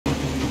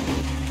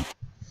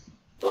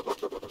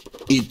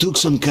It took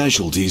some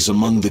casualties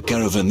among the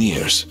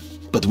caravaneers,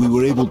 but we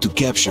were able to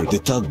capture the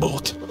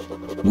tugboat.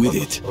 With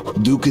it,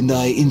 Duke and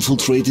I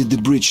infiltrated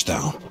the bridge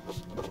town.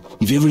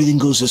 If everything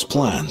goes as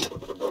planned,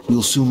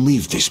 we'll soon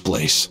leave this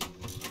place.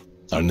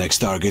 Our next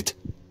target,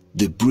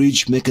 the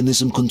bridge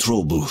mechanism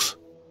control booth.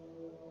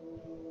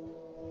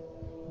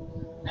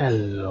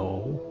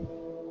 Hello,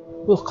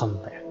 welcome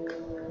back.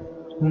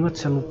 Ingat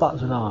saya lupa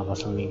sudah nggak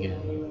pasang ini.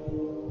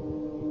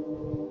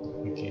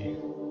 Okay,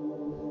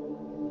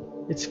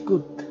 it's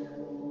good.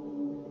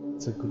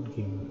 It's a good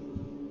game.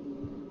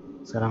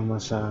 Sekarang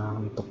masa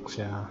untuk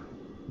saya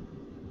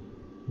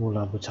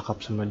mulai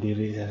bercakap sama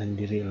diri saya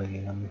sendiri lagi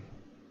kan.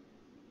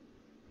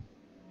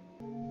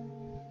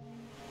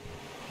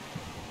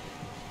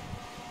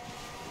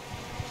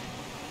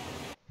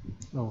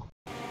 Oh.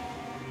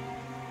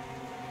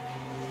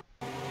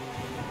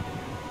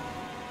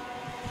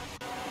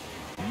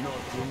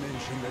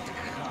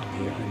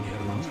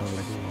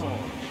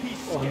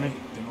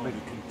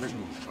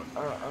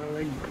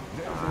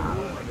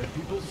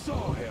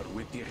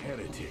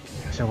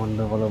 Saya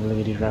wonder kalau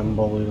lagi di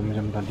Rambo gitu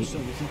macam tadi,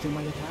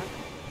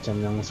 macam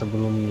yang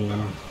sebelumnya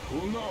kan,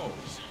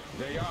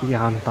 dia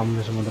hantam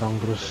sama orang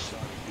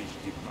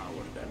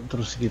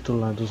terus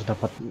gitulah, terus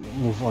dapat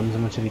move on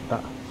sama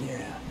cerita.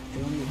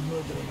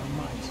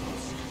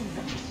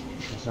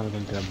 Asal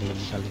dan tidak boleh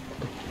disalip.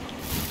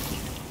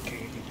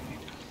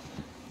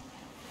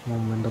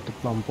 Momen tutup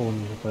lampu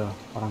nih supaya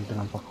orang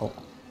tidak nampak kok.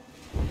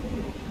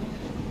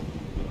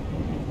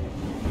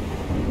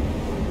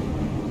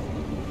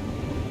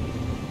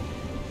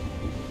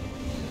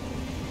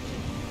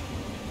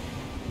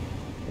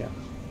 Ya.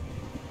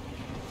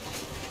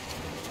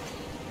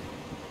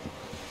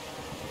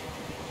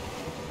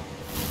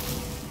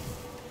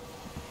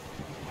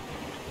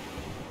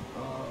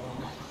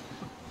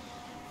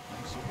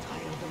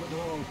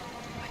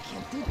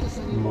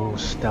 Mau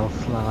stealth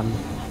lah kan,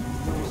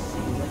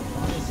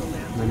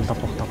 main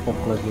tapok-tapok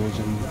lagi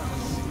macam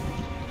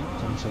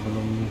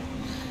sebelumnya.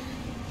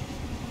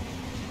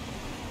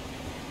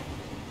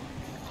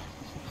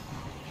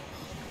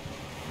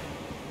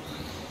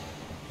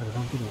 Ada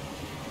orang tidak?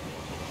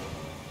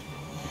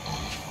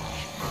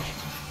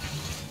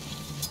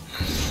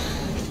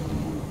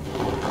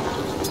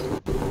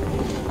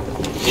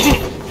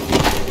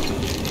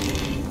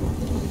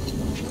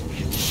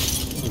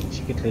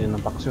 Sedikit lagi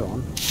nampak sih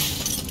kan.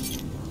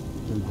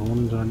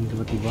 Bangun jalan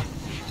tiba-tiba.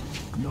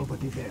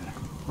 Nobody there.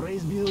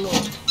 Praise be the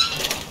Lord.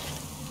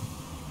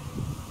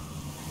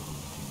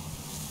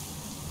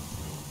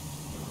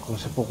 Kalau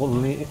saya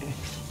pukul nih,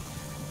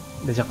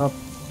 dia cakap,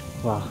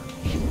 wah,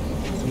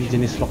 ini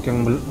jenis lock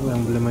yang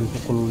boleh main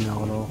pukulnya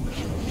kalau.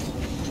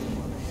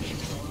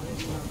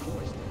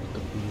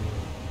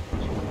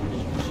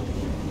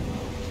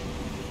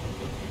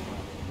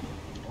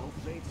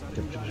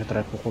 Saya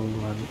try pukul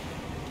duluan.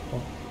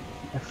 Oh,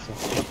 F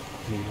ya.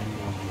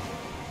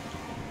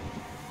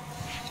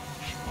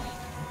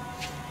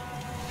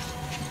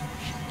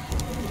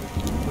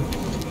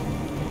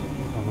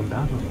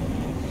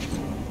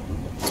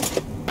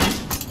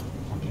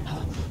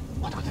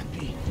 What could that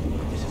be?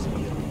 This is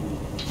weird.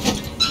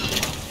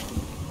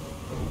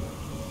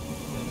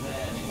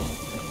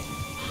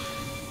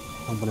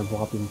 Ang boleh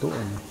buka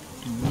pintuan.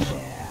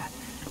 Yeah,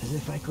 as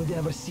if I could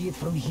ever see it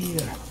from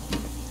here.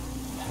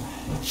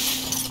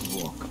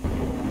 Walk.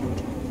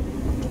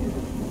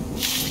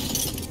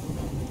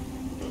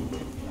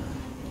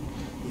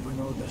 Even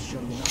though the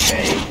show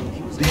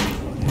he was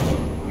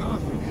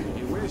nothing.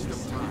 A waste of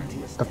time.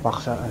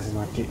 Terpaksa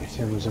mati,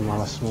 saya masih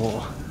malas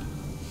mau.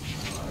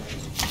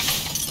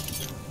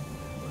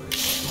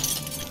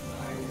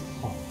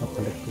 Oh,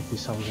 balik ke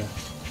pisau ya.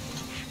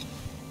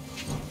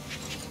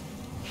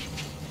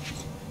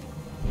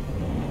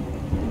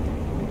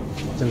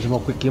 Macam semua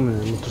quick game,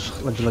 terus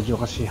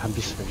laju-laju kasih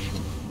habis kan.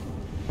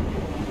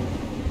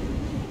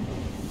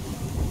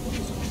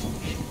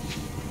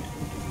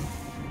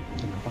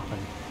 Kenapa kan?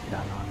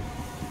 Jalan.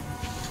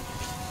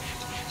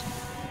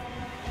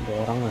 Dua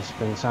orang masih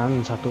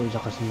pingsan, satu aja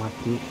kasih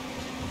mati.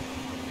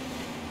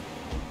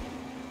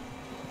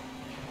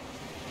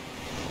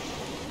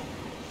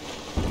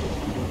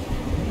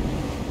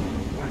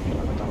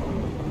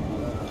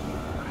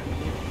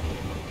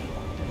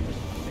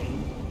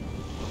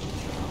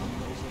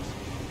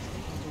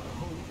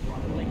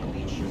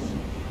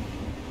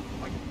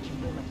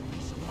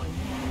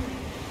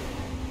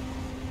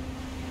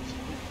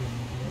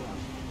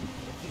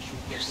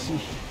 You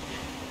see,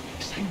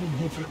 Simon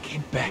never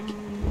came back.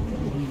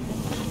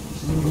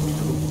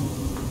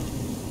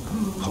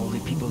 Holy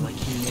people like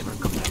him never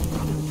come back,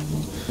 brother.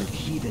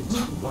 Heathens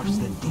worse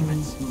than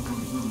demons.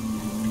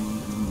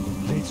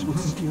 Let's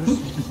Ustiers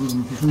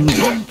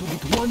going to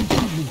get one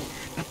demon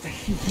at the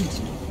heathens.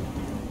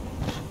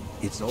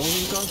 It's all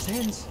in God's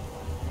hands.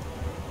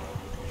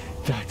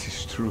 That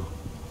is true.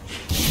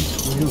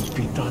 It will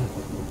be done.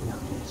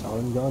 It's all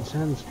in God's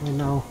hands right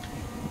now.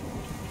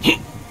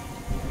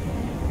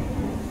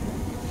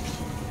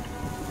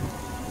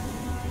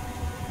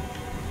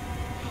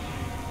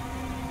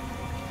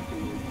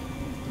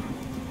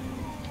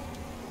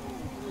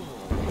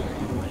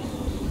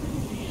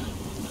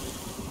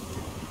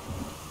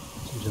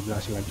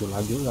 dikasih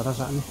laju-laju udah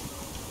rasa nih.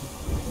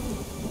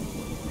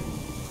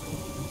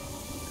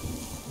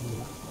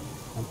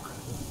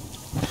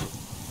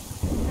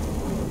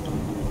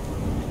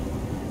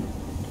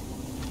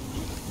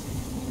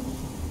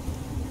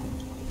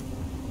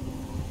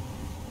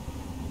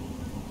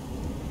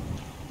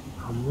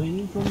 I'm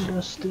waiting from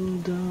dusk till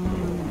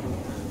dawn.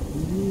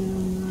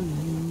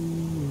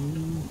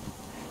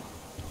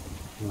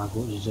 Lagu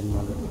Izin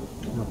Malik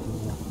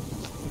matinya.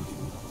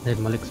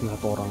 Dan Malik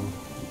 9 orang.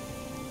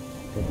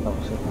 Dia tahu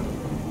siapa.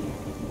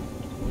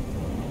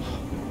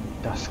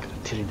 Dusk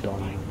till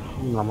dawn.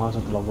 Lama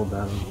satu lagu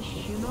baru.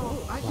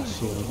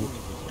 Masih lagi.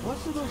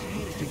 What do those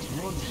heretics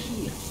want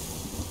here?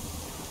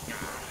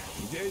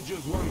 They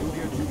just want to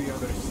get to the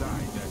other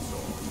side, that's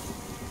all.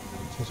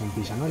 Saya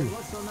sampai sana nih.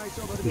 What's so nice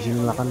over Di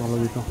sini lah kan kalau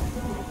gitu.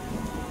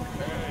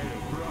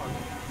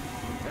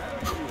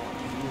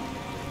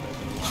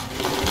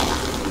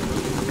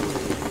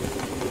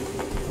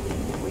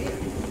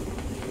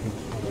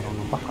 Ada orang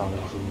nampak kalau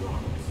di sini.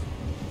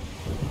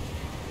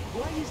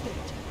 Why is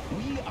that?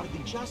 We are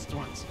the just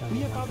ones. Dan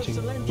We are part of mancing.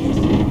 Celentis.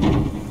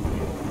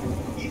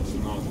 It's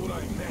not what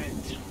I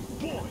meant.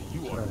 Boy,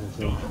 you are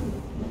dumb.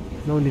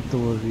 No need to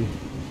worry.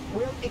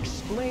 Well,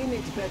 explain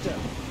it better.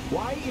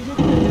 Why is it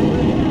better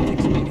when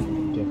heretics make it?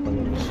 Dia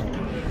paling besar.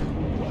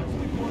 What's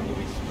the point of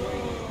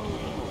explaining it to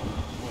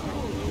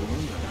you?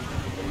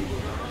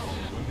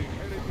 When the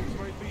heretics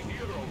might be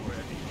here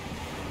already.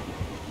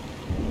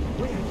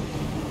 Where?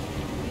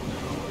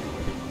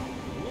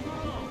 Look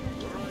around.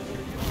 You're either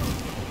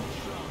young,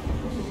 sharp,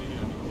 or see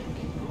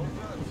anything. Or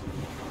that.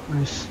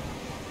 Nice.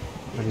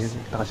 Tadi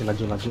kita kasih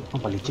laju-laju. Oh,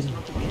 palicin.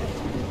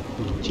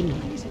 Palicin.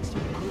 Why is it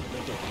so good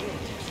that the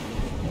heretics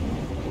make it?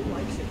 Who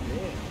likes it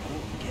there? Who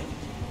get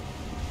it?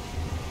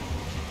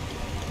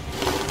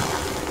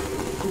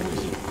 Who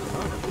is it,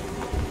 huh?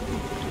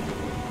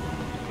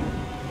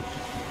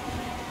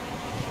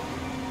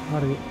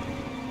 Mari.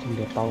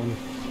 Dia tahu nih.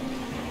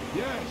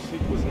 Yes,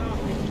 it was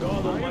nothing.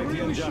 God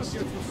Almighty and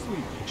just.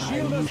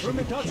 Shield us from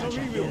the touch of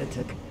evil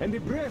and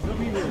the breath of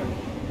evil,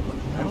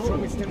 and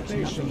from its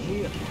temptation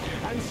here,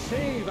 and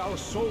save our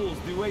souls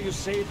the way you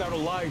saved our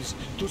lives,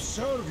 to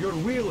serve your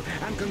will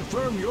and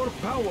confirm your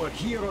power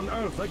here on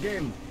earth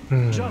again,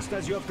 just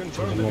as you have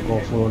confirmed it Mau in go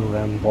full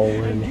heaven. Rambo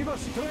And ini. give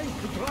us strength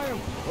to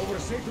triumph over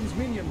Satan's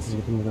minions, Ini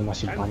pun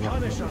masih and banyak.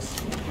 punish us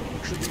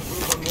should we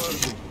prove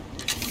unworthy.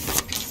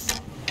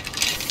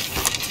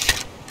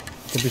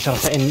 Tapi bisa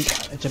rasa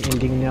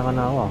endingnya kan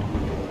awal.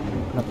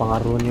 Ada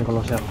pengaruhnya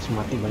kalau saya kasih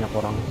mati banyak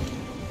orang.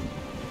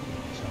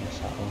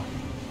 Bisa lah.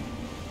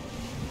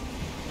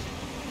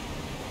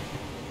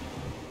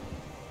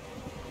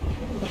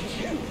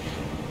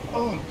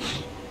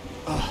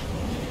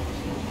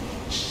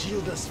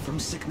 Shield us from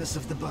sickness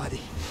of the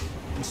body,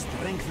 and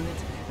strengthen it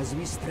as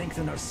we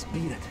strengthen our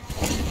spirit.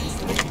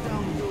 Strike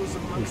down those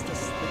amongst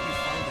us that we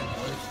find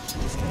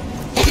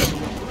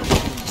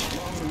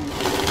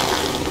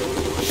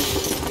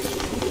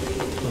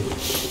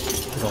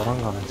Ada orang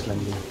nggak kan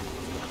selain dia?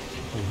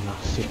 Oh,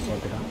 nasib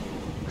kalau tidak.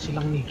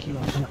 Silang nih,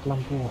 gila banyak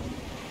lampu.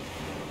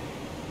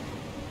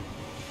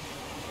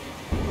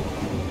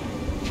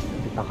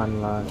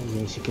 Ditakanlah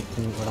ini sedikit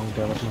orang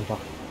lewat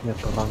nampak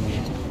lihat terang.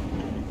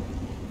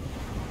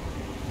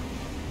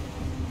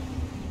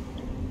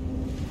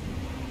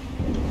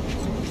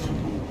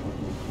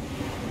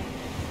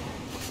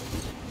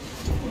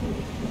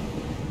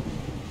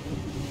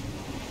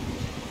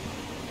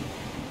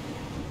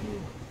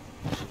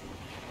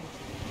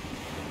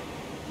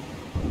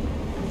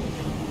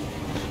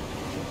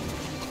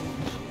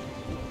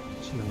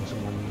 Senang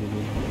senang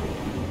gini.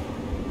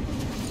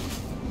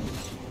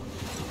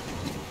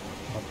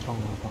 Potong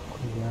apa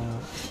ya?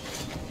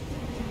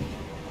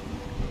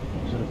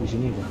 Bisa di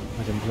sini kah?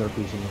 Macam bisa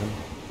di sini kan?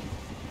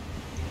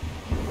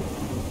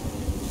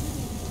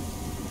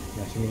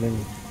 Ya sini kan,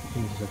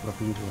 ini bisa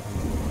profil juga kan?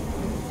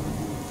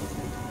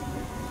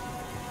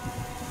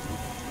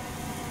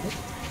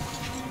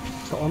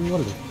 Ke on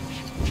world ya?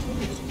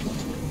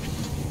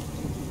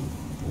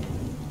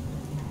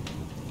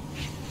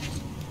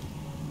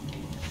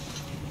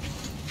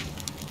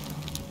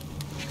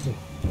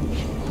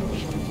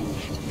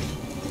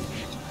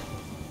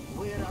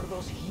 Where are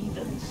those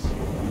heathens?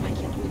 I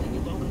can't wait any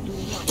longer to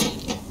watch.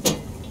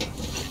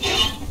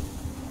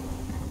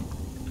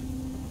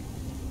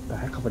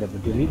 Apa dia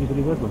berdiri gitu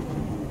di bawah?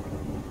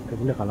 Dia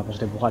boleh kalau pas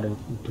dia buka dan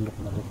tunduk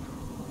balik.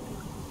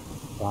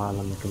 Wah,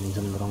 lama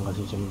kelincan orang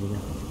kasih jam gini.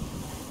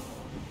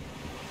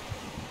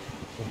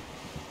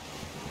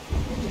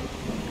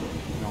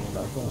 Yang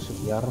udah tuh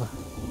sebiar.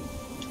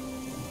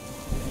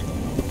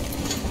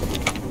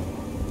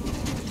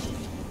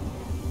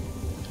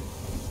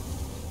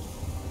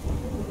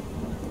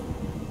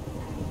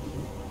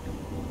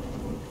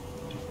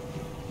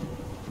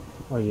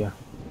 Oh iya,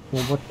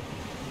 bobot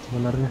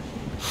sebenarnya.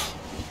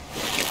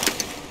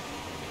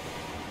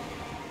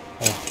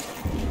 Oh.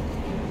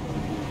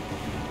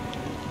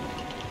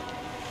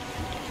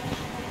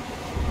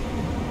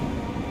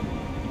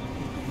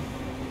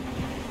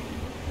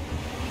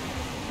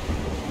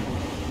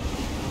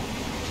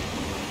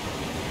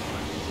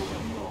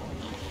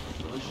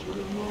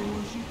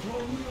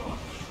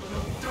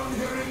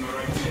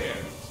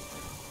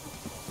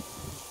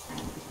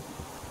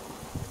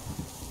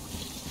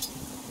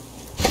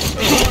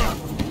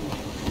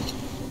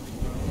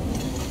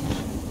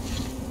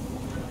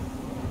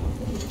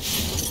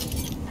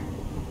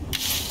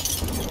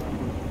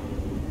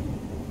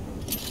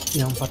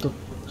 yang patut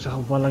saya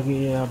coba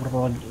lagi ya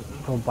berapa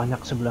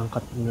banyak saya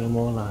angkat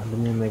memo lah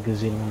demi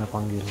magazine yang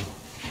panggil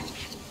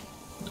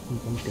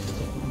penting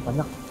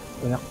banyak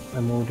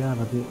memo dia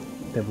tapi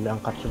saya boleh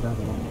angkat sudah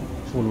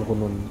full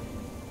kunun.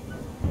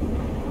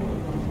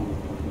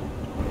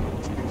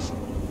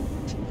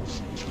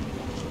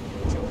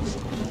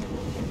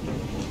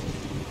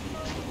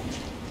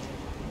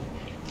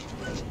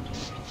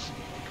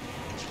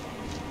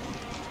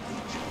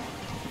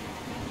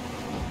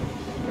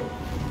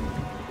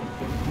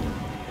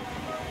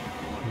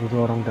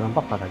 Butuh orang dengan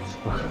pakar aja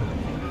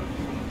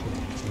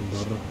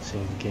mundur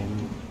game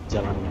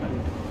jalan kan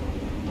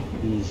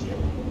easy.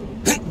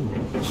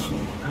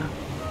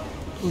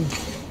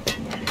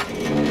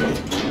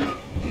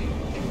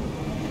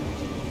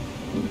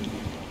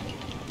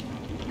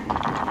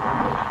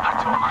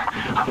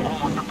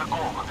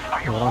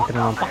 Orang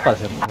kena pakar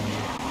sih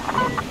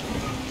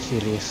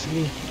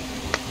seriously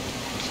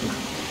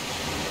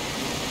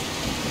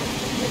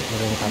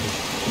mereka tadi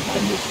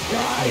And the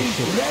skies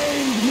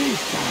rained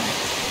mist,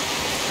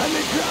 and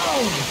the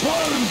ground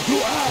burned to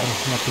ash.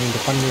 Semakin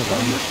depan dia kan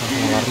langsung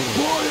lari.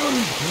 Boiled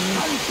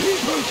and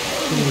people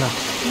Inilah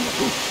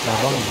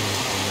labang.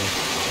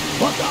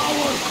 But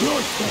our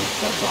cloisters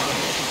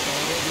survived.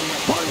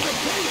 For the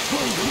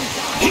faithful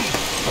reside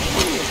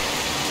here,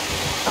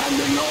 and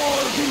the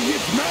Lord in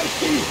His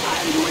mercy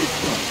and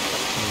wisdom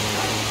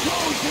has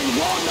chosen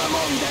one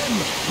among them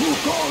who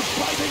goes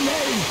by the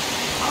name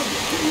of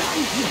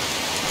Silangia.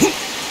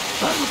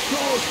 And so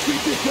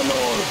speaketh the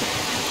Lord,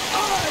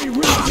 I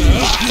will be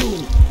with you,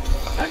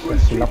 and will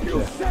keep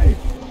you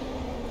safe.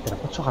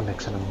 Kenapa so kan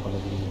next naman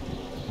kalau begini?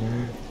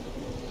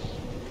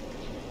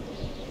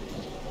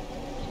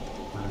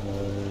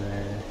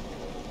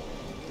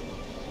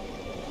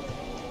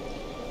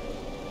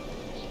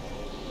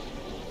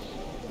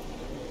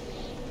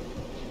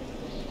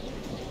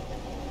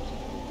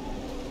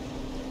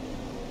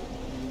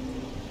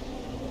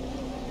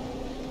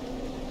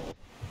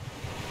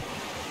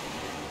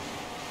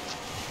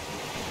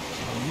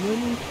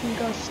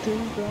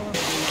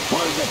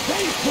 For the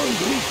faithful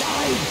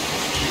reside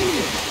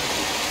here,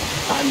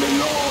 and the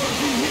Lord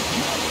in His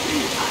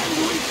mercy and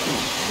wisdom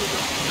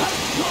has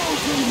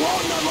chosen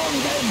one among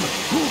them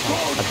who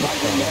goes by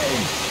the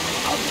name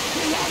of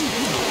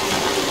Silangia.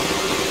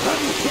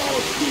 And so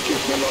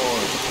speaketh the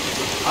Lord,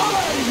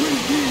 I will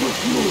be with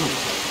you,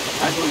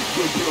 and will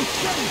keep you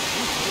safe,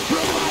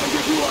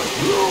 provided you are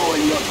true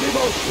in your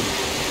devotion,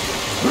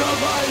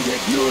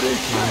 provided you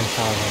respect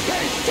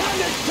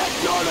satanic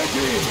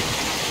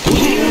technology.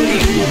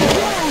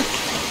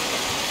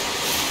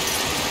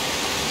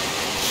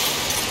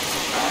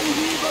 And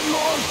even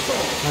more so,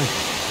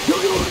 do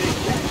you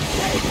reject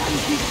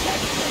Satan's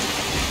deception?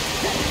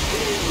 That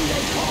thing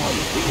they call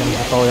Yang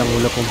atau yang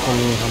udah kumpul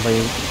sampai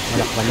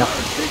banyak-banyak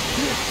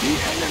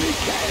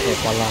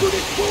kepala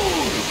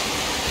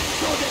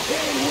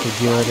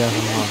video aja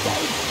semua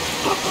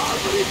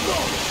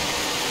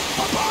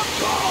apa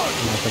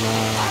kena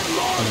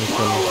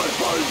muncul.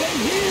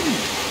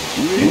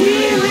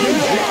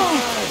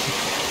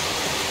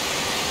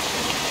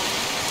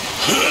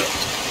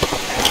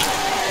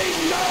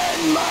 Amen,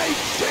 my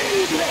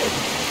children,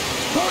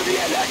 for the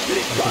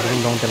electric current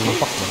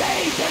is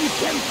Satan's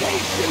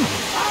temptation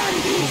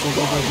and his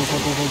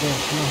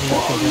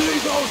only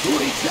those who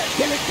reject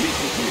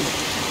electricity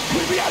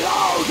will be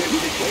allowed into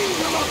the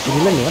kingdom of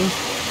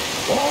God.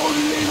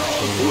 Only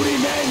those who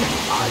remain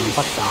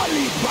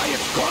unsullied by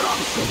its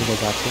corruption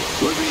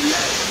will be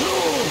led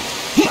through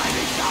by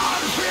the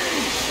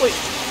starfish.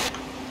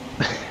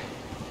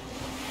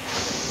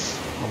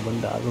 Ang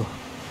banda lo.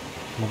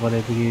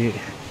 Mabalay pergi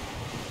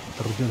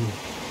terjun.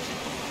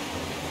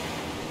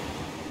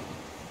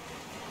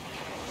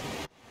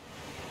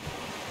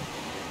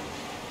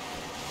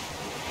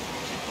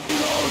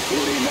 Those who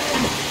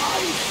remain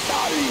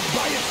unsullied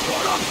by its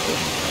corruption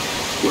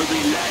will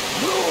be led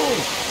through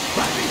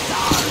by the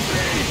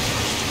starfish.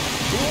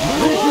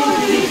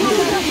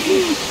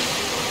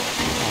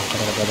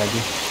 Ada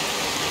lagi.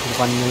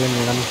 Bukan million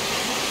kan?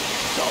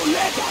 So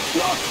let us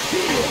not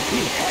fear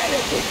the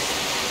heretics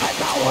at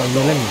our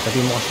Million,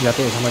 tapi mau kasih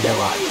jatuh sama the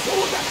Jawa. ones who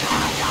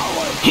attack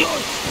our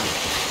cloister.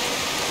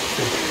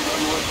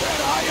 Even with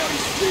their iron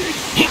steeds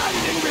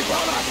standing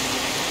before us,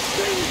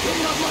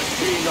 thinking of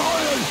machine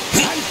oil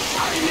and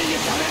shining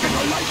its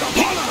heretical light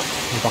upon us,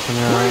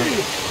 Nampaknya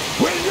we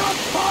will not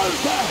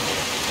falter.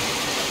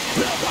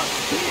 Let us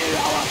steel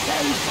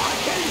ourselves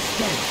against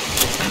them.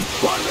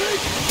 For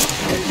this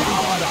is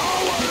our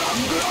hour of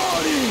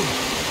glory.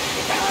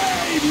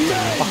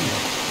 Amen.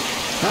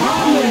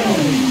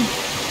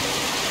 Amen.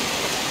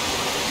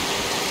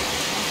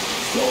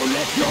 So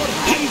let your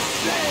hands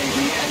slay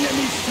the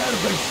enemy's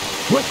servants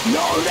with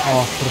no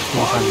rest terus or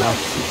makan lah.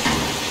 mercy.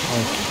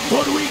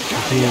 For we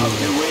carry out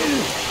the will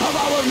of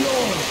our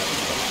Lord,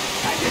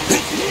 and it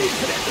is His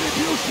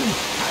retribution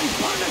and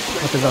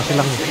punishment Tegas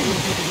silang.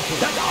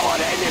 that our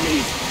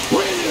enemies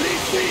will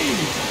receive.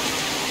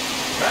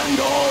 And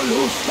all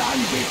who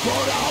stand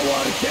before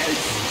our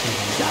gates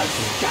shall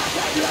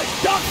scatter like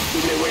dust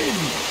in the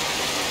wind.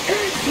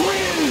 It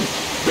will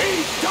be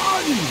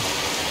done!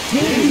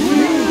 His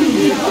will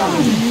be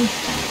done!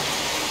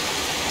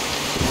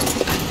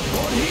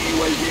 For he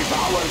will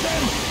devour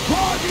them,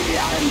 body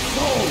and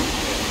soul.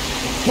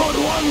 For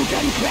one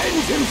can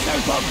cleanse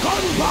himself of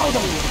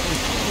gunpowder,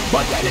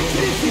 but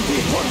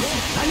electricity puts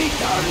an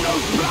eternal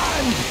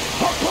brand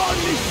upon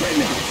the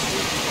sinners.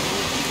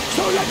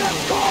 So let us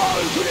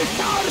call to the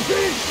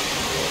starfish!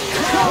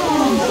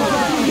 Come,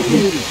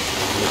 starfish!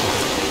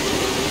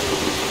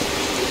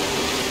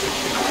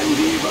 And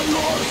even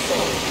more so,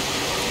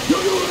 do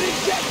you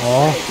reject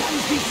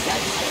Satan's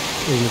deception?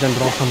 Ini kan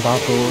terong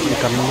sembako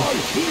ikan,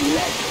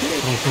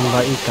 terong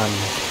sembah ikan.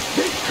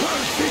 The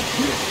cursed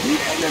gift the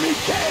enemy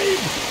gave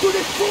to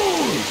the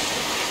fools,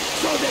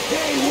 so that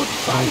they would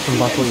Terong fight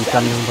sembako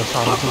ikan yang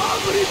besar itu.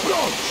 above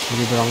reproach,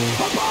 Jadi terong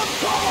above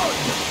God,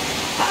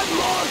 and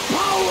more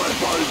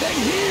powerful than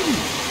him.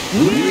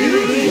 We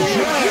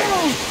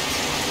reject!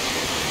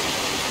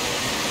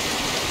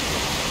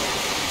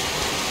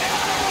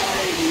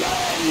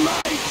 Amen,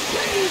 my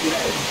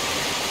children!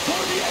 For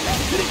the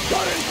electric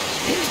current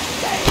is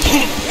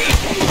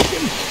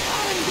sanctification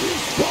and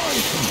is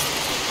poison.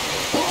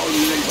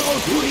 Only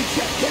those who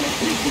reject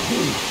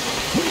electricity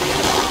will be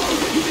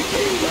allowed into the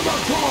kingdom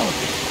of God.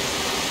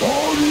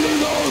 Only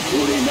those who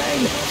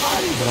remain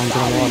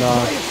terong-terong ada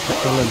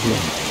teknologi.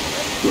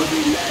 will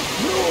be let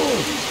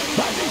through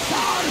by the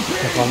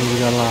serpent. Tekam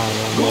juga lah.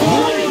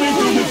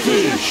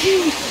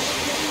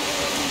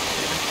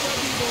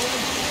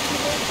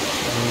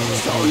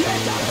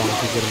 Terong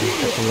pikir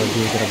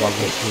teknologi kira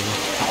bagus gitu.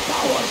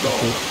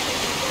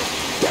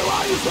 The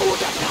ones who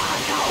would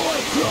attack our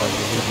throne,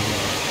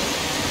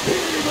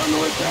 even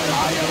with their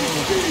iron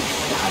feet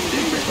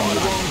standing before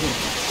us,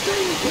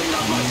 stinking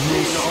of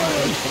machine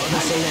oil and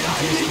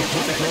shining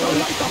a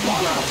light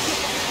upon us,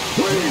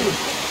 we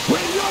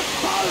will not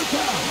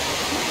falter.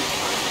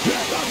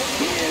 Let us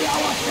steel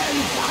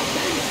ourselves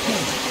against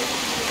them,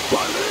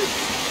 for this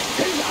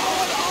is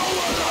our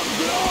hour of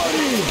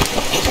glory.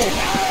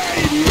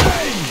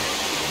 Amen.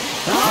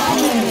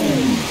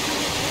 Amen.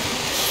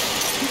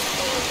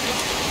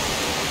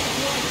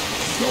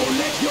 So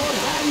let your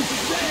hands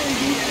slay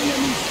the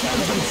enemy's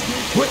servants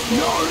with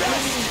no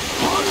rest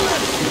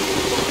unless,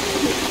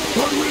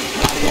 for we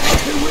carry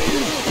out the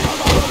will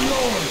of our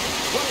Lord,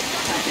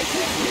 and it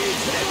is his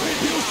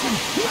retribution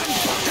and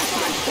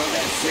punishment for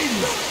their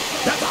sins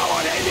that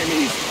our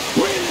enemies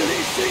will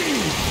receive.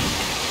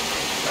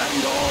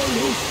 And all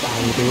who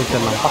stand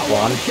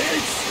before our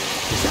gates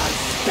shall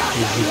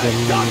scatter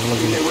like dust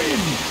in the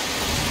wind.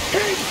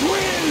 His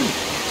will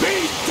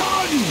be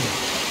done!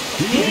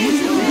 His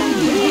will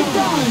be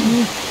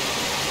done!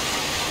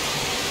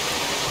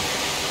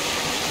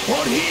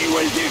 For he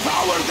will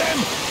devour them,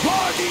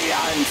 body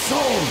and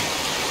soul.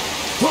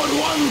 For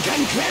one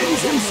can cleanse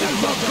himself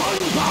of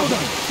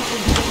gunpowder,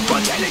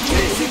 but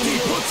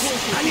electricity puts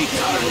an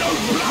eternal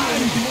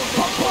brand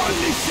upon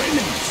the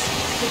sinners.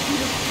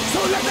 So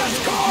let us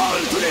call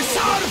to the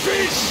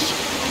starfish!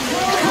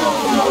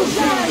 Come,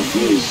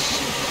 starfish!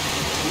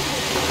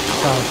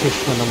 Starfish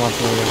na naman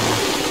po yung...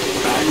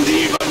 And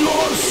even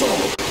more so!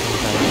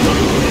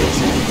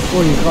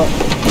 Uy,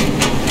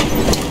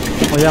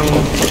 o yung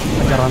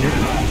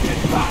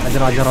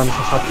ajaran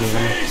sesat nih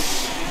kan.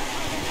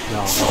 Ya.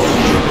 So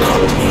you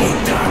call me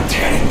dark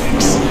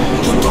heretics.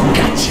 You don't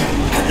catch ya,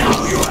 and now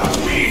you have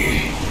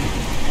me.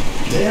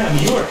 Damn,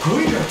 you are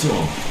quicker to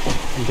him.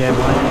 Damn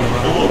right.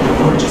 Look,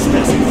 we're just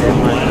passing through.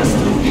 Let us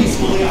through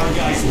peacefully. Our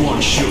guys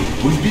won't shoot.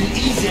 We've been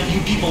easy on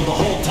you people the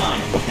whole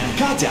time. And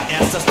Katya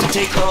asked us to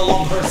take her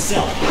along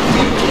herself.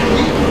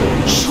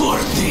 Sure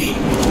thing.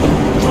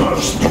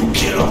 First you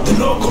kill off the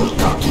local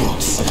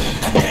cutthroats,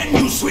 and then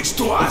you switch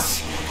to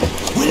us.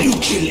 Will you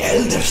kill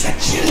elders and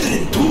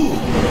children too?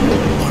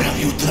 Or have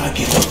you drunk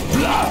enough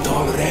blood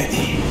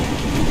already?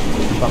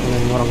 Bakal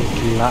orang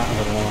gila.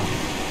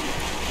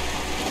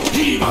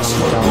 Leave us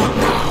for good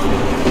now.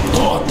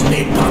 God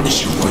may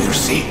punish you for your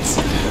sins,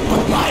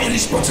 but my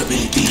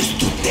responsibility is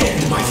to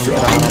tend my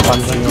flock.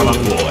 Good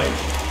boy.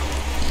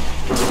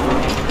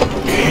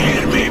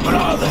 Hear me,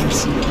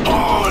 brothers.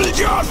 Hold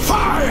your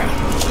fire.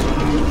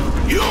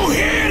 You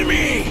hear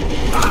me?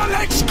 I'll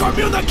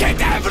excommunicate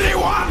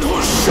everyone who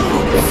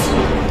shoots.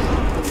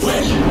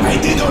 Well, I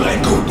did all I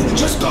could.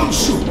 Just don't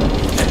shoot.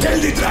 And tell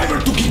the driver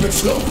to keep it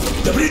slow.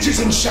 The bridge is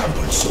in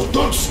shambles, so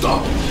don't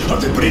stop,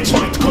 or the bridge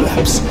might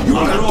collapse. You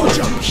will have to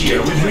jump Here,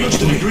 we've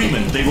reached an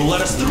agreement. They will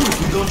let us through if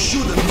we don't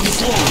shoot at them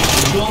slowly.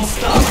 Don't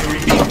stop. I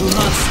repeat, do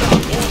not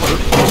stop.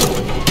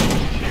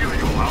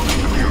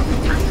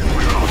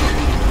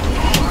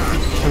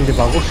 Yang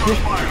bagus nih.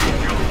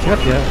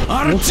 Lihat ya.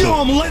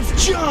 Artyom, let's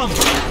jump!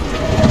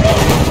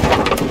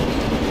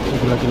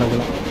 Gila.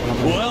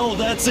 Well,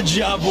 that's a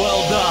job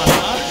well done,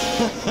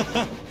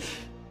 huh?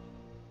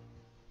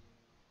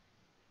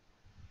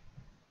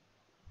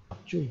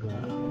 Juga.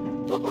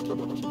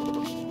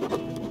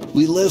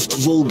 We left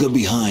Volga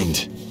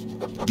behind.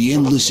 The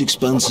endless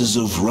expanses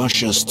of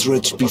Russia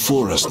stretched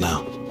before us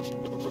now.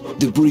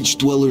 The bridge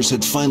dwellers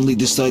had finally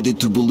decided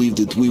to believe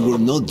that we were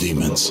not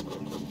demons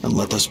and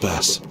let us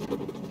pass.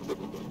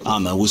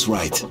 Anna was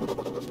right.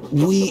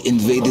 We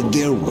invaded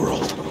their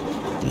world.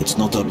 It's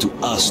not up to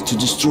us to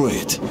destroy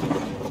it,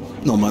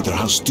 no matter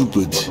how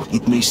stupid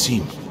it may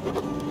seem.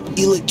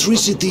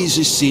 Electricity is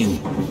a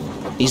sin.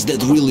 Is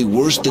that really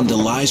worse than the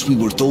lies we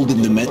were told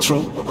in the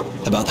metro?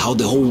 About how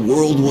the whole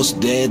world was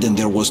dead and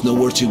there was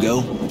nowhere to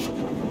go?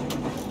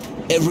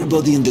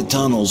 Everybody in the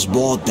tunnels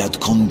bought that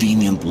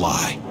convenient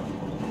lie.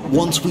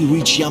 Once we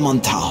reach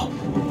Yamantau,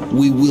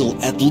 we will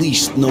at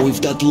least know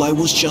if that lie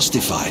was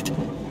justified.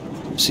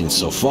 Since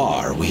so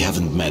far, we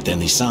haven't met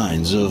any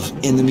signs of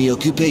enemy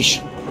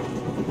occupation.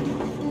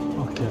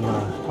 Oke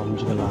lah, paham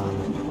juga lah.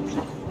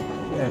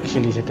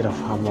 Actually saya tidak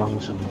paham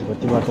langsung.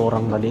 Tiba-tiba tuh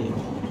orang tadi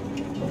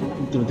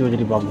tiba-tiba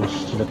jadi bagus,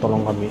 sudah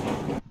tolong kami.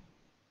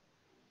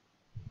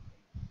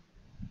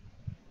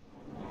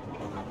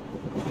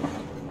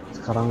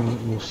 Sekarang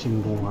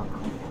musim bunga.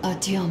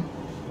 Artyom,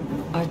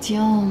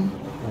 Artyom,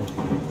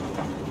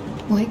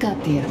 wake up,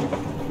 dear.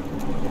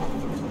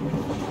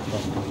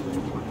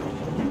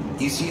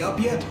 Is he up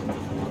yet?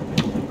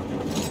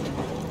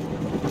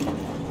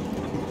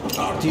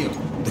 Artyom,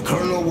 the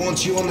colonel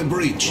wants you on the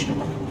bridge.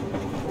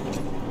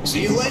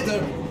 See you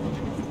later.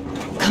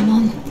 Come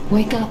on,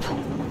 wake up.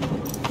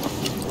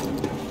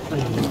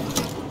 Ay,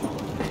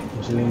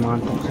 masih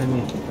ngantuk saya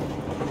nih.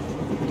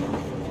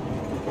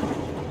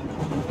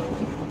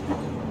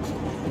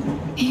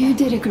 You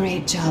did a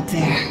great job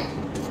there.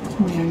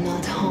 We're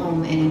not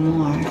home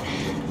anymore,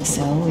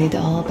 so we'd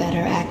all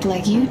better act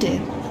like you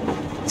did.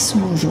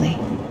 Smoothly.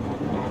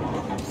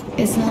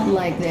 It's not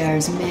like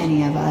there's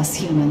many of us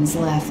humans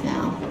left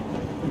now.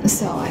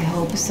 So I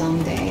hope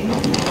someday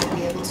we'll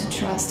be able to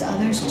trust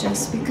others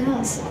just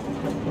because.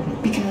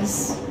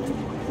 Because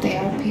they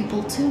are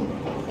people too.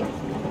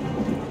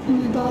 Am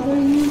I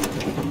bothering you?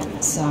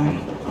 Sorry,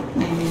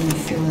 I'm in a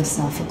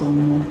philosophical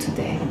mood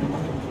today.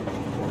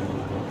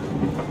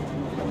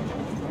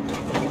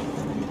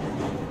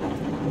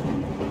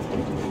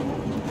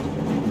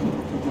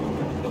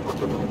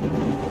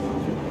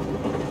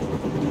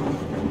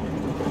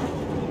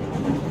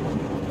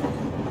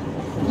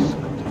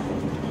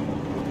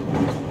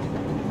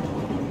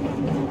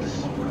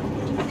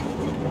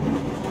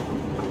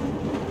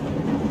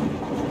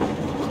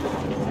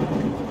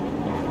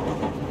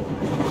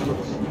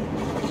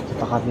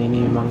 Setakat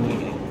ini memang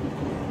ini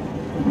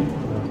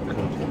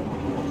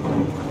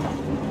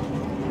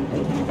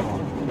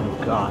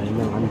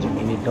yang anjing,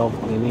 ini dog,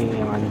 ini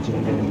yang anjing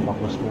dan yang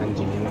bagus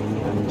anjing, yang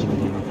ini anjing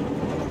yang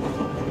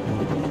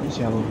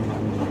sial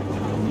anjing,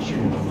 ini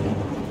shrimp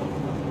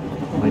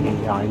ini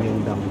ya ini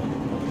udang,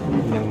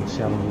 ini yang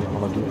sial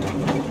kalau dia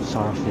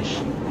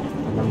starfish,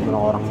 dan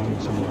orang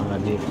semua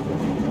tadi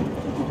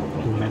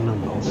human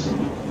animals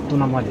itu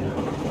nama dia.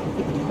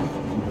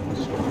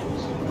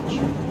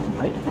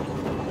 Hai.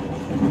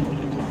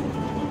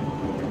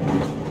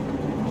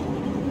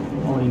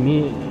 Oh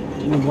ini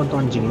bukan tuh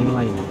anjing, ini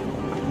lain.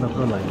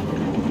 Bakal lain.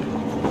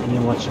 Ini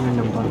watchman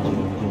yang tuh anjing.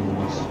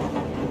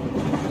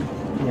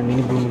 Yang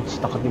ini belum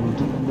setakat ini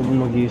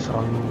belum lagi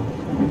serang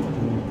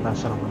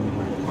serangan ini.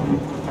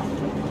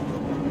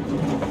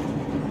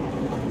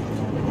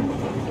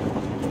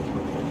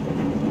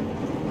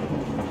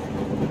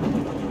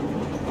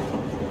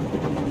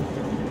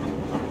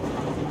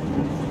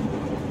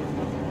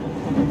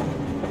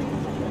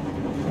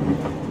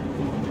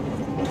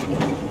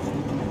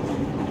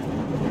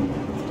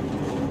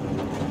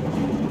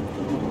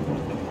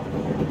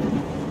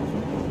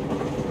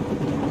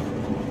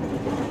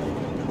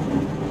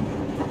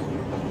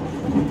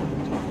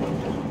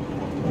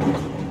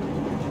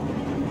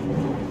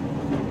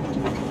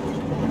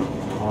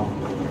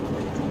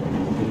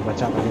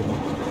 Baca tadi tuh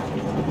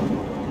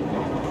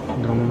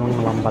dorang memang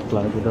lambat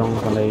lah, dorang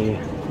mulai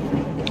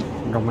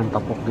dorang main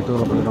tapok gitu,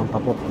 lalu dorang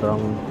tapok,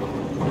 dorang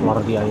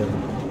keluar di air.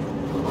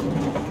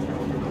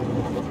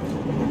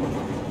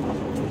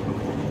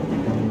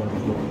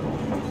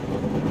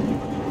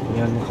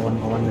 Lihat nih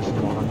kawan-kawannya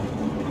semua kan.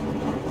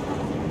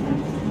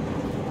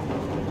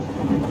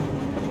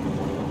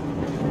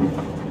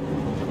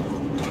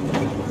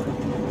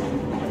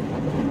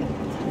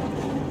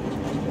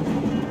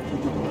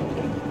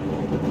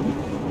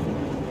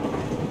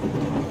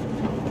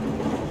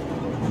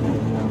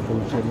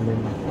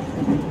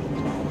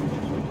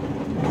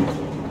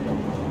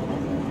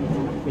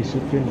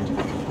 Isipin,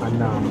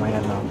 Anna,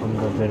 Mayana, from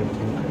the very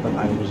beginning, but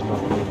I was not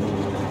able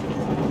to.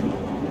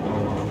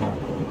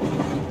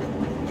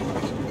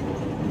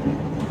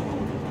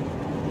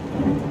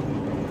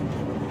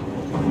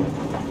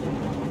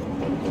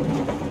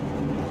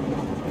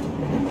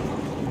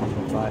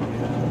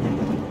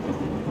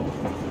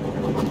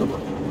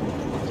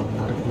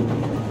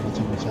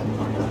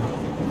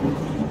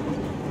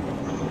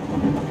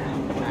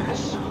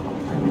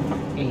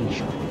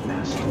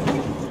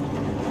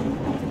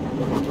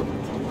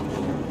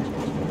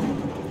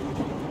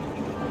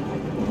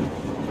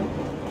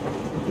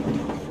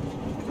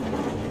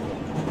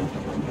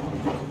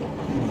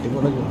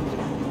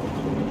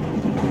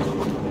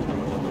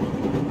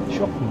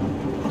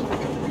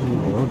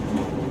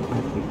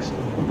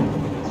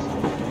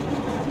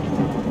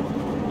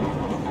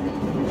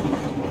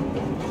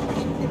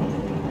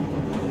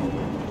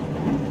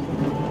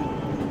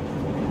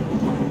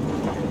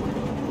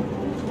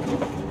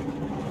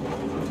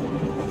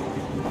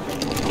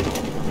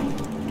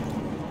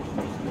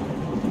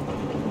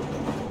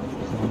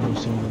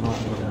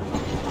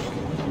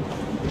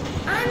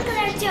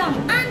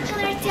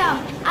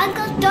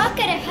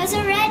 Talkative has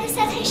already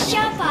set his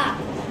shop up.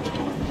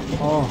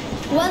 Oh,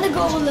 Wanna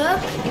go look?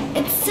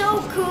 It's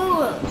so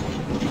cool.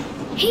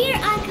 Here,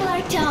 Uncle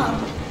Artyom.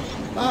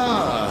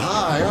 Ah,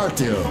 hi,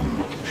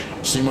 Artyom.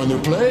 See my new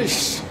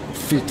place?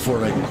 Fit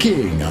for a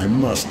king, I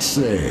must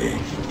say.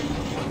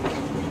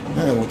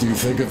 What do you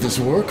think of this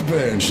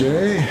workbench,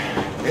 eh?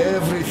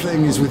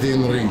 Everything is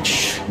within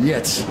reach,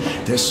 yet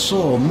there's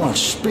so much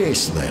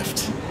space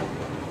left.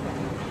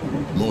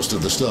 Most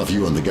of the stuff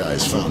you and the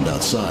guys found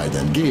outside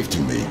and gave to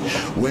me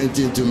went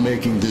into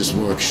making this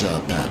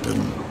workshop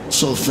happen.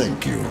 So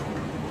thank you.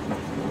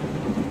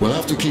 We'll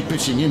have to keep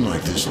pitching in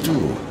like this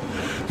too.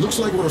 Looks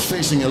like we're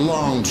facing a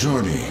long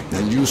journey,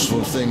 and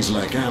useful things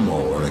like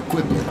ammo or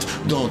equipment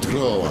don't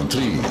grow on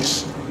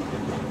trees.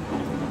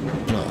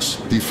 Plus,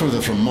 the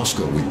further from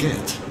Moscow we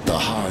get, the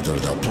harder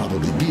they'll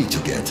probably be to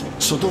get.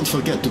 So don't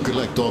forget to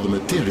collect all the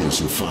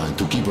materials you find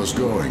to keep us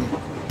going.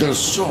 There's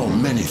so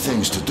many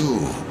things to do.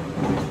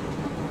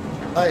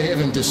 I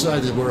haven't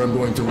decided where I'm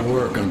going to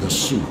work on the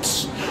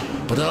suits,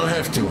 but I'll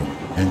have to,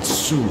 and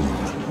soon.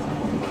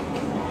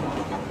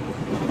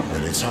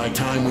 And it's high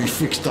time we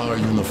fixed our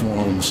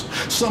uniforms.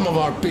 Some of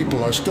our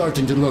people are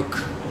starting to look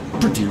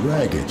pretty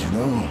ragged, you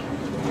know?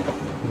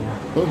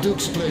 Well,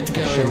 Duke's plate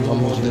carrier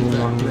won't hold the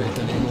back plate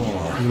anymore.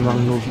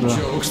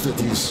 Jokes that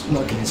he's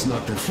lucky it's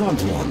not the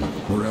front one,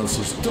 or else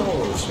his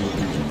toes will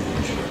be in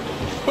danger.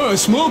 A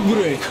smoke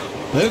break.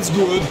 That's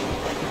good.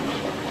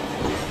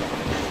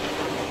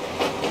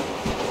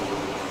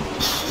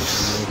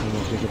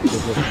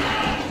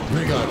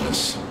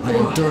 Regardless, I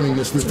am turning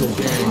this little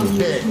gang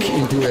back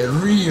into a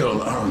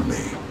real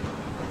army.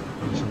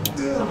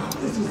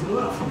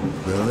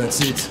 Well, that's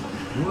it.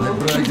 I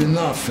bragged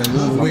enough and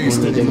won't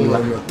waste any more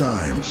of your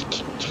time.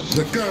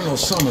 The Colonel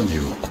summoned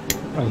you.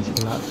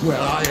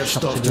 Well, I have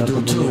stuff to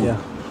do too.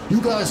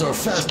 You guys are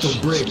fast to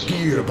break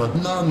gear, but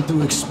none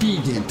too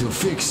expedient to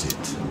fix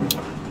it.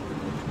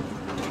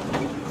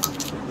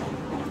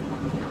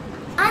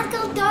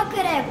 Uncle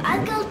Talkative!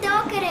 Uncle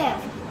Talkative!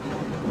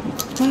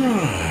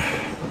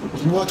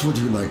 What would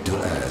you like to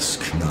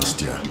ask,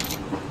 Nastya?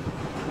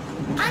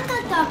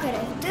 Uncle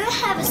Talkative, do you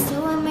have a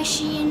sewing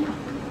machine?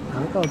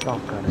 Uncle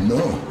Talkative.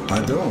 No,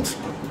 I don't.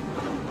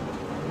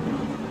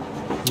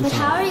 But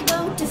how are you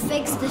going to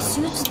fix the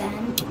suits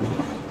then?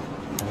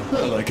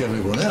 Well, like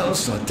everyone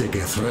else, I take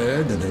a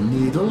thread and a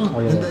needle,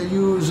 and I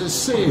use a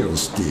sail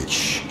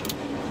stitch.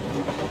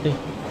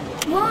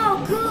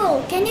 Wow,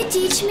 cool! Can you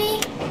teach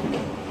me?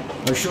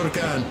 I sure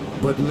can,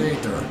 but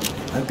later.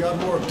 I've got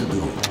work to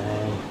do.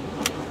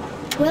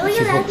 Will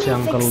you let me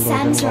Uncle fix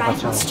Sam's Logan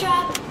rifle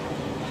strap?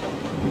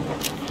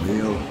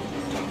 Real?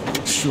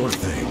 Sure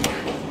thing.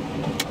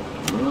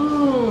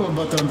 Oh,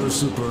 but under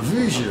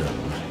supervision.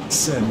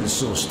 Sam is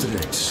so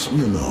strict,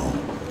 you know.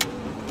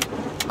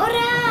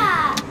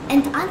 Hurrah!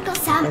 And Uncle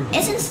Sam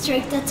isn't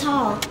strict at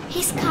all.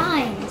 He's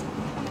kind.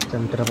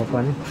 Jam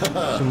berapa nih?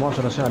 Semua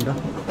sudah ada.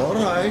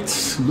 Alright,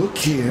 look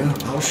here.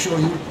 I'll show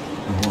you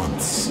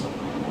once.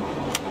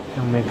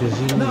 Yang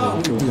magazine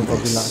itu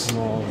apabila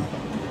semua.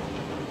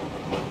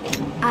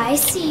 I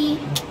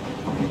see.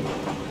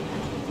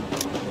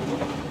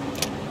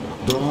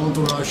 Don't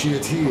rush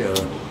it here.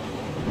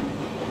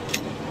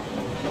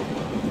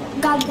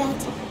 Got that.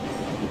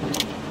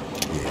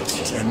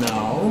 Yes, and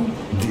now,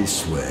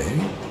 this way.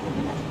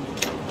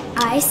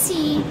 I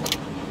see.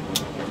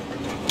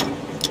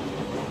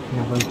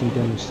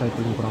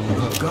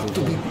 I've got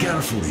to be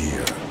careful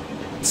here.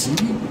 See?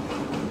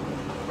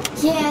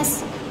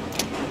 Yes.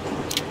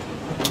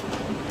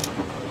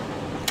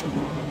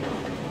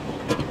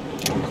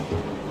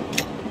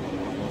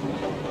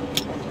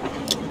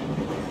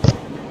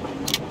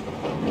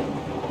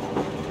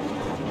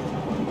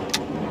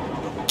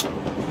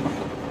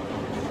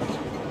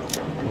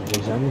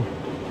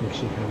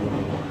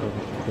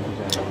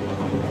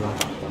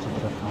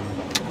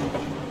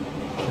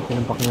 Tapi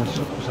nampaknya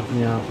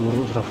pusatnya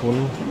peluru sudah full.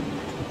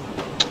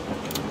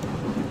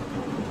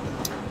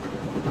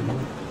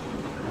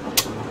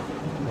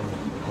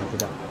 Kalau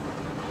tidak,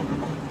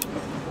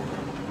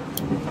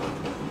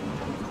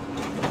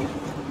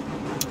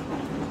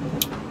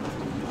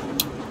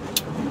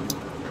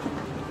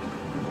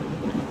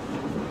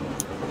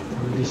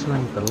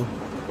 dismantle.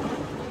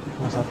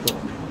 Mas satu.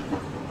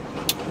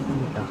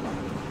 Kita.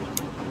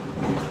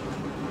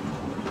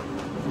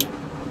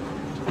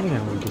 Ini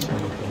yang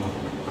dismantle.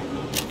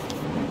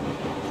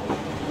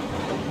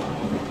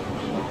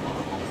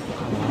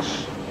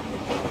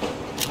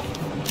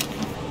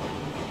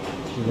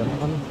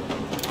 Kan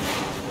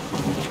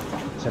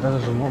saya rasa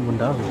semua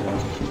benda bisa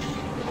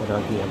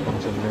lagi apa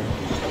sebenarnya.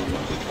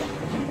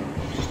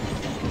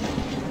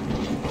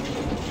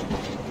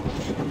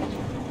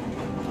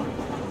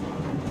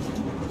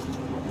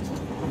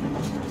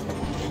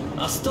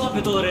 Stop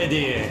it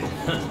already!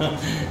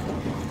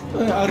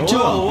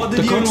 Artyom,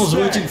 the colonel's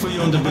waiting for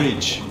you on the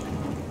bridge.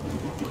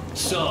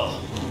 So,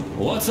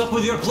 what's up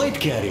with your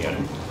plate carrier?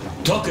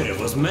 Tokarev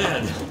was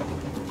mad.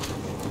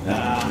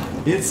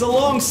 It's a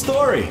long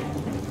story.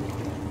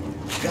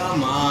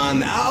 Come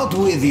on, out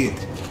with it!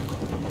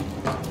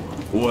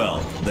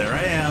 Well, there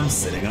I am,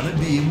 sitting on a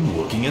beam,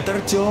 looking at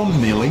Artyom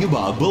milling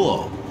about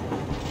below.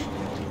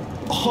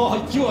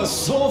 Oh, you are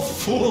so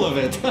full of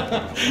it.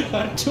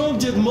 Artyom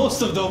did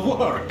most of the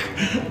work.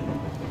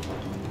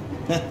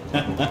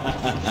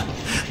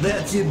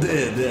 That he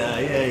did,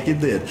 yeah, he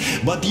did.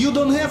 But you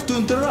don't have to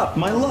interrupt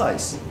my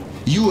lies.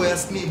 You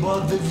asked me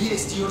about the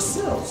Vest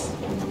yourselves.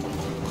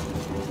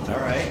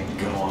 Alright,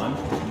 go on.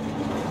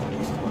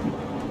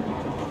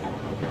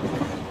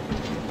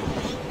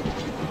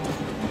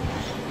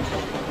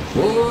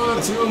 Oh,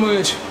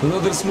 Artyomich,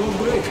 another smoke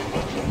break.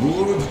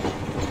 Good.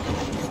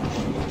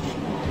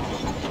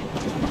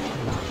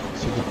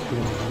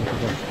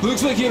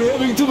 Looks like you're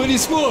having too many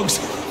smokes.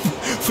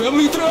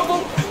 Family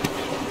trouble?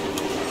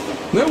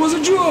 That was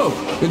a joke.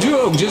 A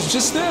joke.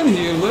 Just stand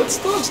here. Let's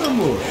talk some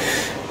more.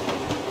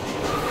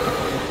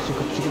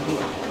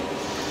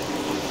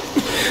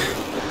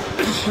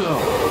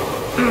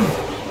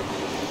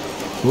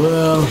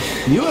 Well,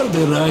 you are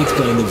the right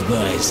kind of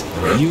guys.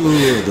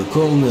 You, the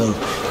Colonel,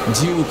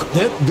 Duke,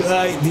 that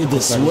guy did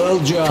a swell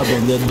job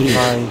on that bridge.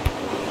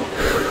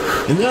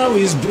 And now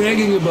he's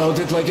bragging about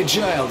it like a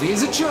child.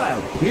 He's a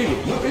child. Really,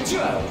 you're a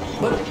child.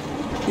 But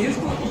he's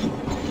good.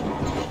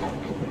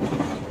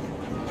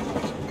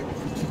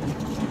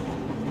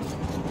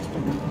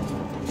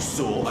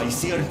 So I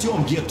see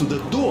Artyom get to the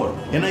door,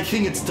 and I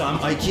think it's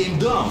time I came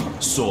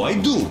down. So I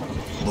do.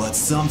 But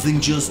something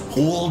just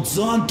holds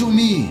on to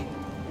me.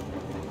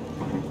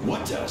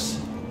 What does?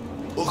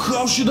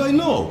 How should I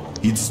know?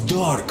 It's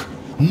dark,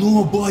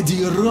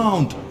 nobody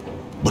around,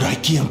 but I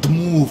can't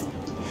move.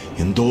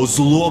 And those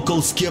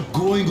locals kept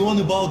going on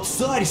about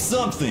Tsar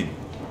something.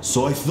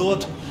 So I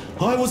thought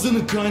I was in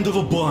a kind of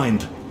a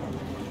bind.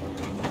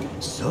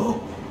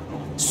 So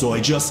I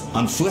just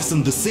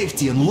unfastened the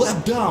safety and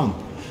leapt down.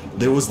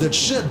 There was that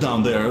shed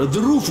down there,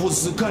 the roof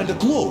was kinda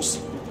close.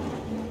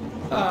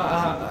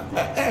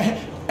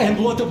 And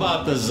what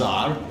about the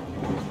Tsar?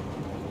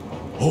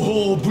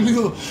 Oh,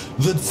 blue,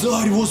 the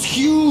Tsar was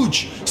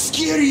huge,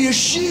 scary as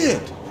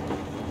shit.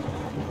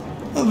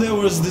 There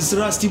was this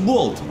rusty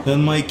bolt,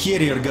 and my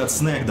carrier got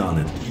snagged on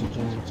it.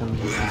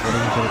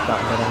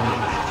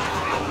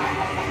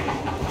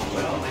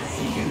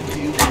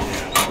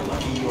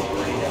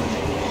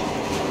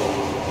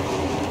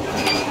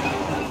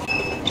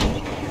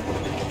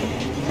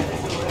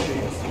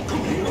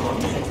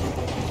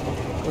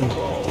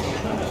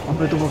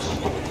 Apa itu bos?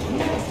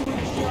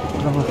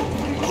 Kenapa?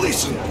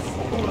 Listen.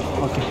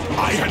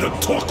 I had a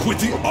talk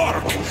with the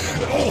Ark.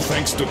 All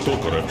thanks to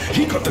Tokarev.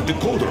 He got the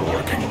decoder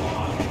working.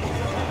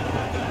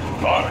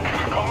 Ark,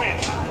 come in.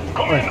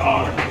 Come in,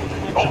 Ark.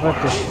 Over.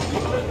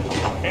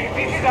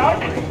 This is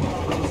Ark.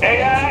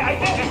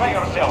 Identify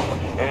yourself.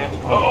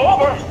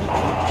 Over.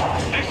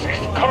 This is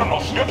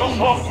Colonel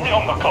Svetoslav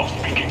Mylnikov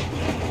speaking.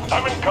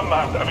 I'm in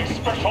command of a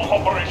special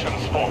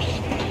operations force.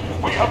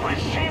 We have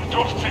received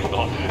your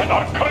signal and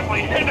are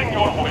currently heading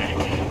your way.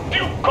 Do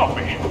you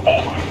copy?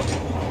 Over.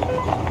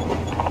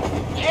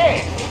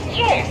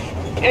 Yes.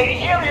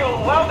 Hear you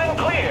loud and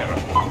clear.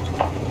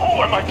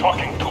 Who am I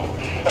talking to?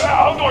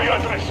 How do I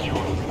address you?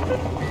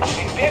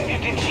 The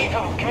Deputy Chief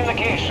of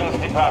Communications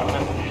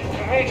Department,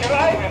 Major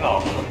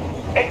Ivanov.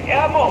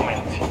 A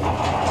moment.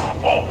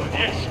 Oh,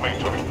 yes,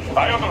 Major.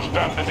 I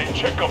understand that a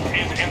checkup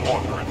is in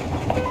order.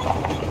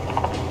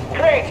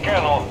 Great,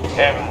 Colonel.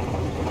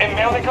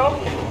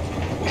 Melnikov?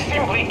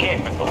 Simply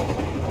capable.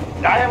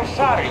 I am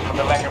sorry for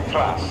the lack of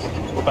trust,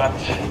 but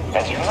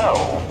as you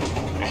know,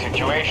 the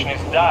situation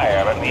is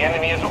dire and the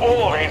enemy is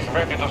always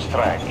ready to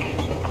strike.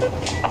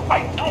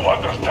 I do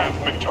understand,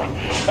 Major,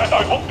 and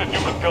I hope that you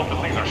can tell the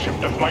leadership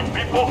that my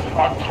people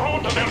are true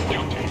to their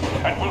duty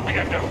and will be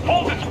at their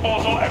full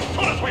disposal as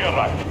soon as we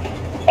arrive.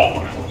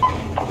 Over.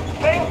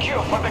 Thank you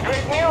for the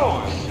great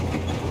news.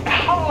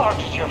 How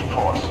large is your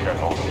force,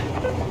 Colonel?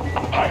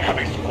 I have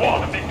a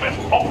squad of the best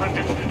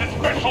operatives the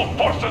Special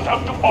Forces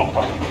have to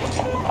offer.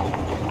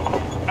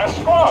 A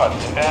squad?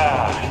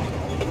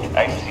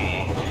 I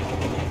see.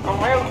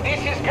 Well,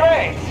 this is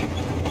great.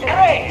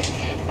 Great!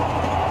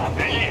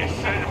 Yes,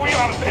 we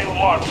are a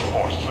large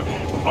force,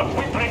 but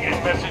we bring a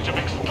message of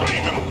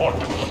extreme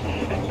importance.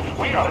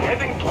 We are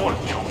heading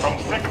towards you from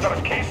Sector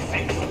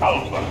K6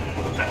 Alpha.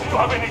 Do you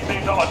have any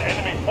data on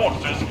enemy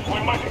forces we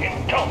might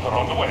encounter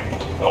on the way?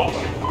 Over.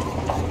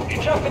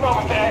 Just a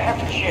moment, I have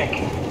to check.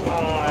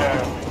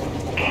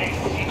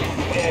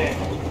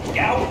 K6,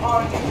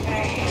 Alpha, you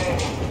say?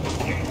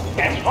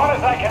 As far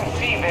as I can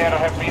see, there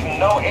have been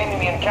no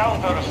enemy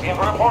encounters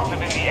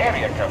reported in the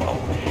area, Colonel.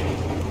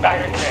 I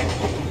regret.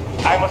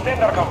 I must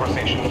end our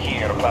conversation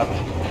here, but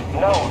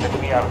know that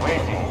we are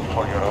waiting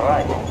for your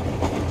arrival.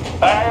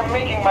 I am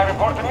making my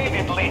report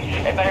immediately,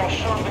 and I am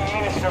sure the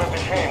Minister of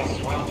Defense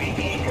will be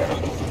eager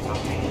to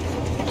see you.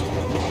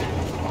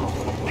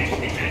 This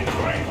is a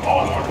great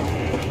honor.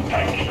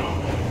 Thank you.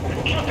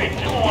 Could they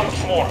do once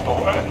more,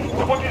 though?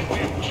 What is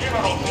the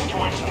general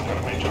situation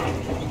there, Major?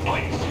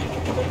 Please.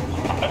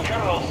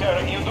 Colonel,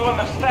 sir, you do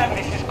understand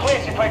this is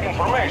classified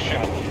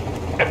information.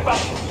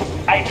 But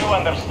I do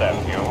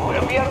understand you.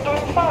 We are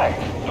doing fine.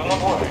 Do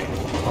not worry.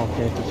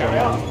 Okay, itu Very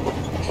well.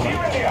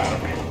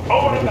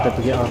 Para kita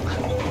pergi Ark.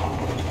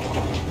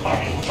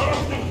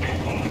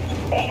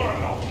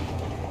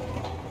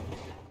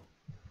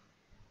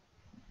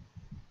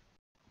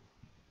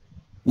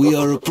 We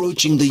are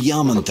approaching the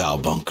Yamantau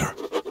bunker,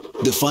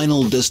 the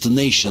final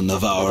destination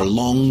of our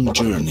long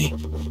journey.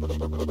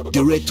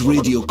 Direct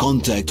radio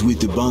contact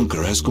with the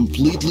bunker has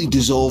completely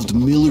dissolved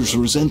Miller's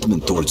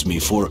resentment towards me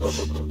for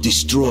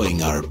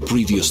destroying our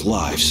previous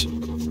lives.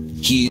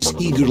 He is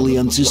eagerly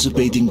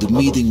anticipating the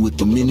meeting with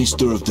the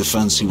Minister of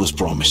Defense he was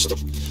promised.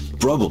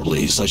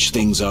 Probably such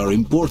things are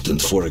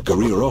important for a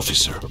career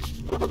officer.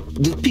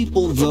 The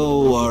people,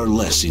 though, are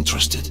less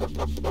interested.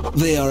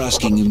 They are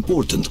asking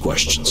important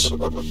questions.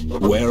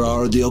 Where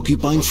are the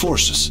occupying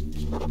forces?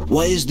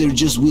 Why is there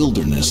just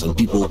wilderness and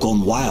people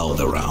gone wild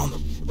around?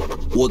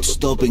 What's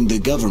stopping the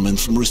government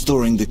from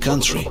restoring the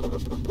country?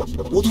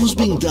 What was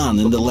being done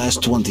in the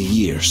last 20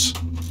 years?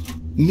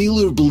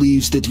 Miller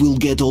believes that we'll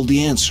get all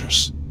the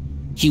answers.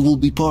 He will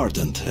be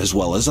pardoned, as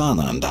well as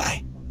Anna and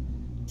I.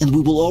 And we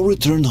will all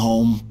return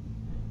home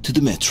to the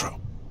metro.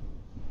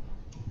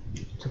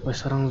 Sampai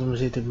sekarang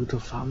masih tidak butuh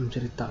paham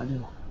cerita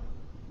dia.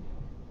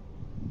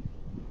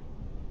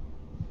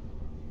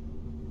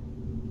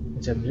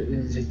 Saya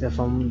tidak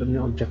paham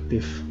demi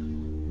objektif.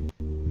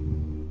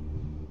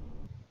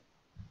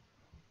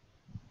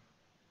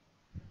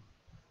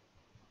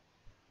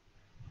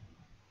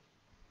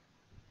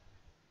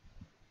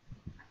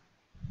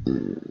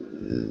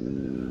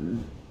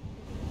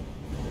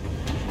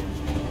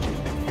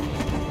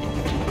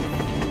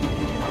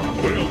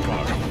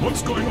 Railcar,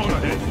 what's going on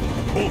ahead?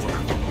 Over.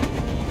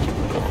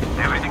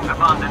 Everything's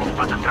abandoned,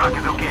 but the truck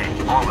is okay.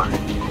 Over.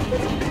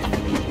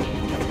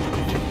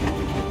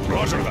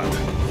 Roger that.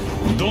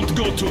 Don't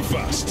go too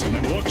fast,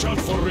 and watch out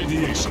for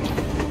radiation.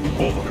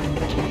 Over.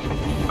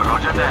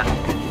 Roger that.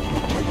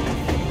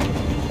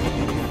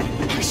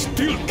 I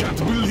still can't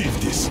believe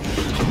this.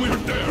 We're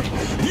there.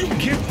 You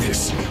get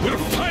this. We're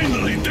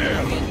finally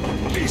there.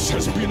 This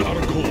has been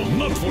our goal,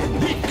 not for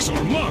weeks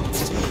or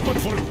months, but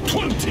for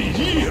 20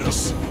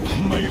 years.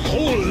 My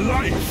whole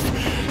life.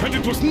 And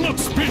it was not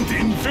spent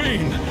in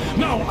vain.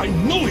 Now I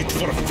know it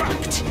for a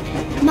fact.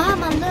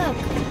 Mama, look.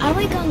 Are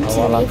we going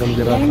to live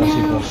here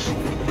now?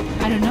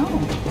 I don't know.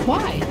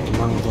 Why?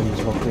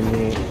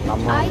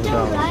 I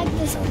don't like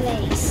this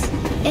place.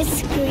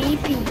 It's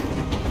creepy.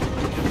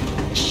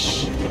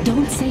 Shh!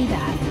 Don't say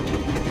that.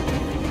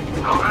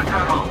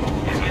 Colonel,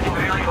 it's getting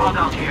really hot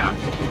out here.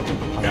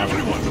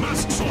 Everyone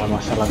masks on.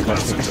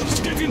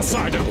 Passengers, get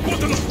inside and put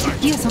enough time.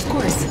 Yes, of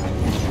course.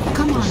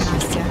 Come on,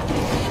 Nastya.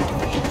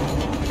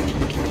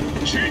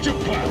 Change of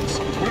plans.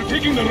 We're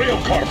taking the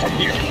rail car from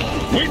here.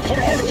 Wait for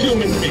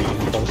Artyom and me.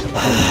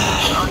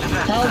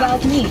 How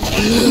about me?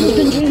 We've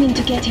been dreaming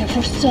to get here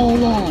for so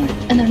long,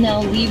 and are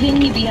now leaving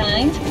me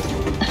behind?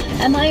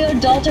 Am I your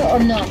daughter or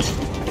not?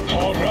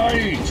 All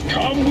right,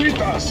 come with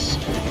us,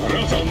 or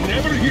else I'll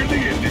never hear the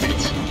end of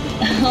it.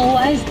 A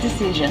wise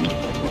decision.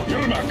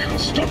 Yermak,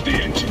 stop the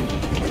engine.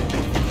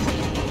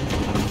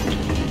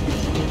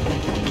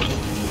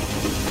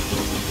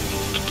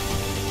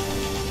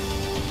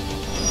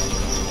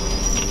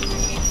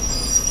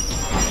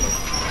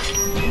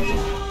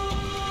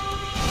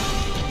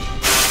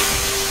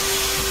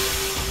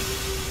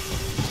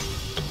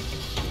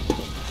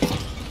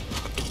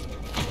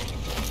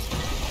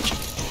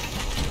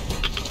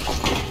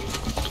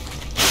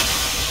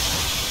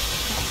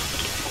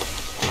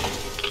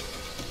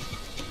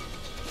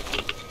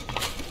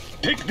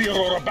 Take the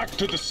Aurora back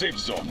to the safe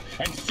zone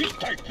and sit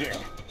tight there.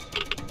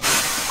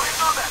 We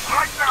do that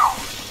right now.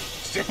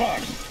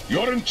 Stepan,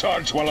 you're in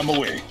charge while I'm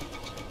away.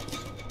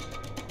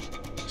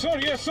 Sir,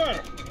 yes, sir.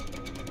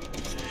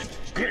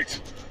 Great.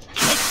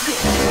 Let's go.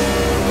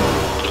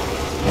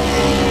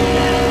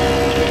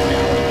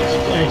 This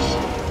place.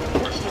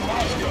 Worse than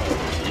Moscow.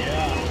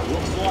 Yeah,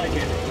 looks like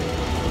it.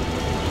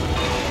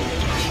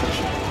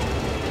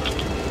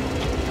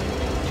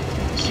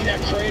 See that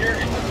crater?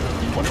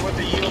 Wonder what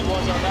the yield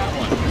was on that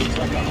one. Looks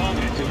like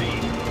 100 to me.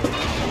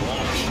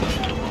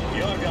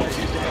 Your guys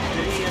used to have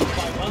 3 and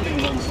 5 hunting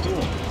ones too.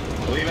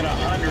 Well, even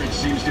 100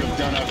 seems to have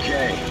done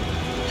okay.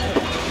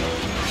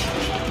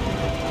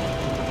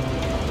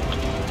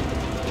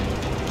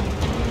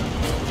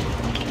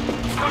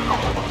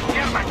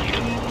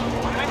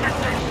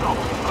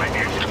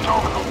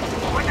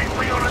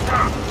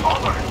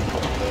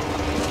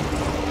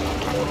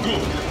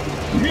 Good.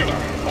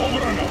 Miller, over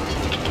and out.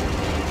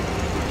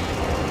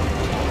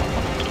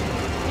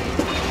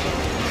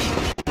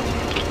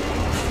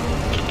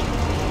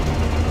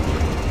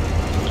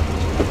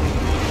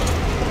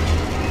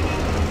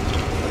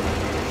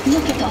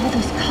 Look at all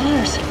those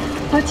cars.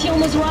 Artyom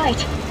was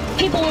right.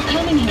 People were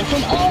coming here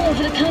from all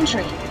over the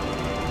country.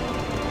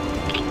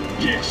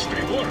 Yes,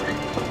 they were.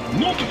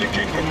 Not that they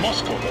came from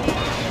Moscow, though.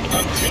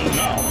 Until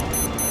now.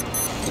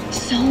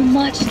 So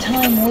much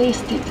time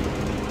wasted.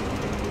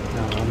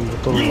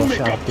 We'll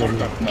make up for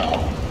that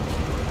now.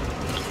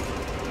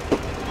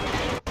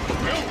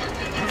 Well,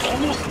 we're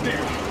almost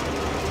there.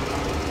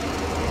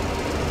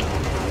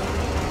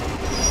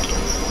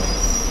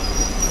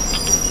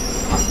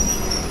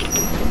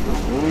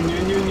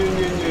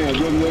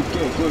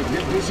 Look,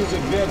 this is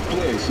a bad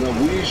place. Now,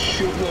 we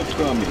should not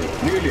come here,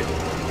 really.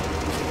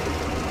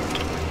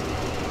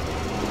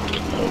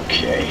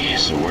 Okay,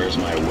 so where's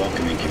my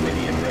welcoming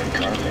committee and red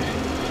carpet?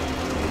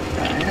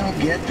 I don't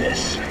get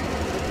this.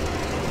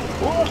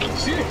 Oh,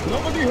 see,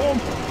 nobody home.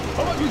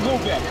 How about we go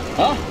back?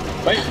 Huh?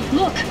 Wait.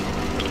 Look!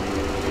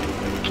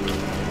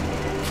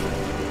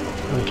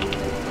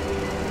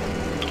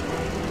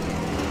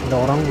 Ada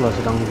orang pula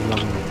sedang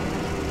bilang,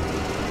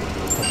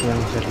 tapi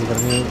yang saya dengar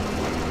nih,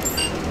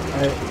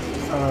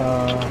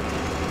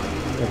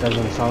 it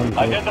doesn't sound good.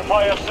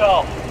 Identify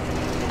yourself.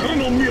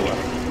 Colonel Miller,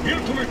 here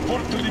to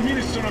report to the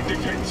Minister of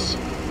Defense.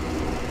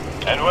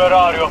 And where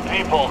are your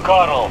people,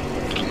 Colonel?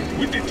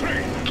 With the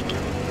train.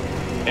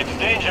 It's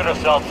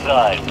dangerous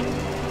outside.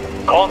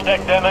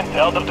 Contact them and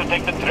tell them to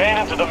take the train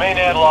into the main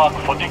airlock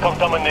for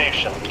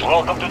decontamination.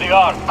 Welcome to the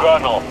Ark,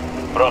 Colonel.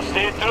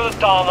 Proceed through the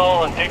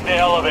tunnel and take the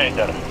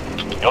elevator.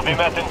 You'll be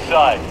met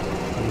inside.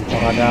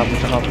 Kalau ada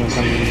bercakap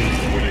tentang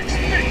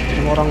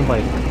semua orang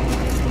baik.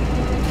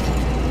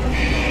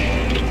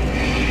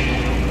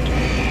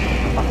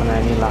 Karena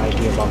inilah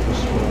ide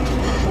bagus buat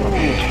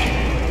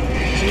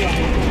See, I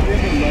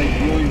never like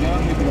going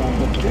underground,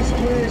 but this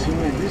place,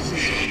 man, this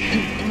is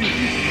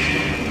completely...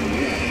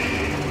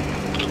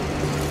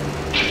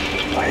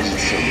 Why is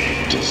it so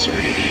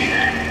deserted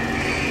here?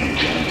 No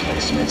gun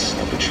emplacements,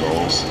 no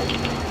patrols,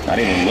 not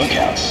even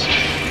lookouts.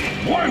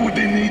 Why would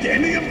they need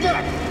any of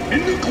that? A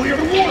nuclear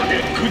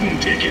warhead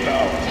couldn't take it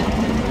out.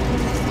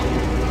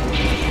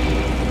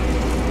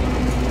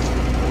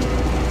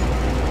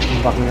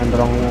 Nampaknya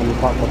dorong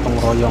lupa potong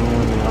royong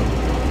ini kan.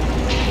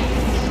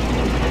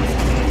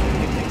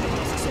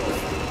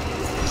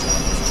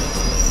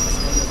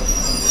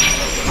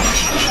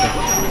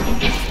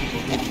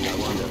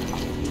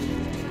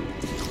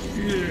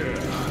 Yeah,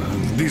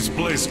 this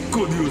place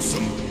could use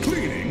some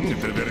cleaning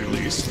at the very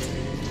least.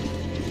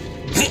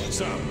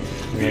 Sam,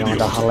 Yang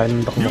ada hal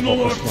lain untuk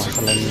memfokus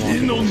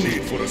masalahnya. no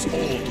need for us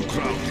all to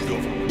crowd the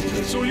government,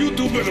 so you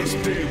two better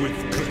stay with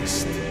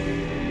Chris.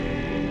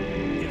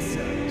 Yes,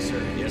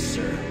 sir. Yes,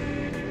 sir.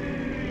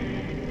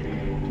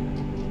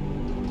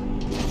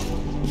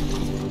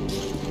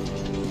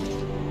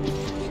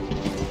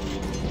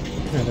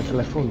 Ada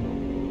telepon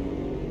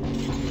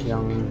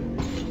yang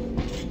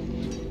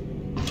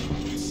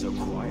So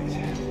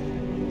quiet.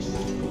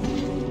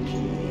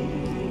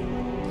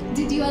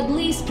 Did you at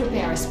least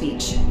prepare a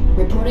speech?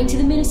 Reporting to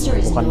the minister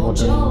is bukan no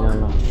modelnya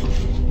joke. lah.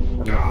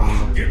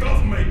 Get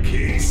off my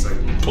case! I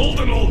pulled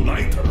an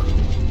all-nighter.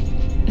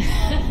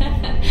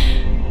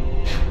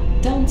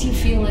 Don't you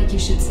feel like you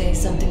should say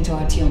something to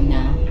Artyom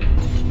now?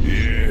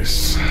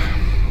 Yes,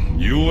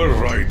 you were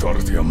right,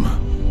 Artyom,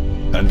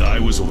 and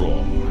I was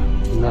wrong.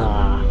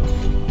 Nah,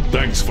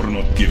 Thanks for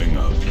not giving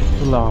up.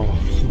 itulah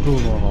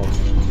dulu.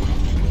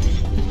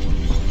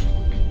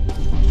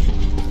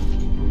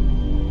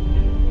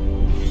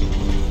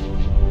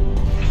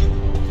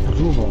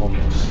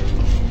 Bos.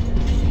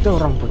 Itu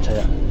orang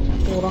percaya,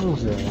 itu orang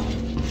sudah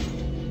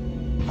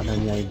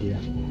adanya ide.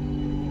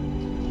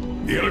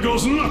 Here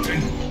goes nothing.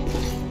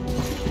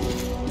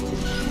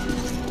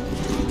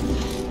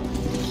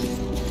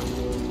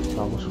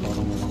 Bagus kalau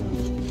orang memang.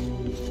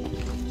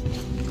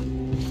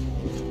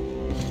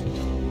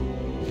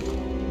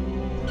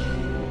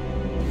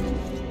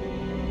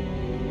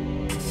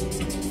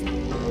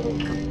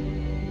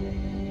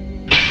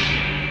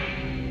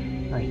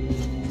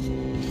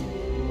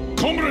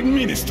 Comrade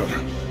Minister,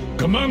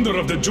 Commander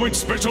of the Joint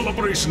Special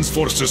Operations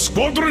Forces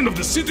Squadron of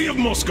the City of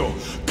Moscow,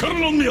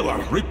 Colonel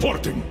Miller,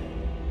 reporting.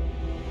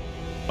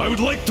 I would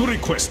like to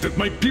request that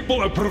my people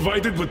are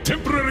provided with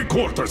temporary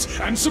quarters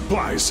and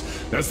supplies,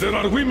 as there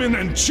are women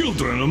and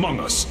children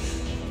among us.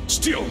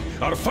 Still,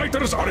 our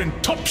fighters are in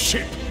top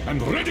shape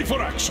and ready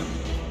for action.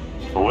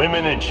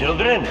 Women and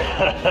children?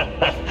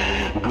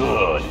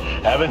 Good.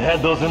 Haven't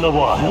had those in a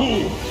while.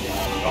 Who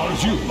are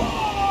you?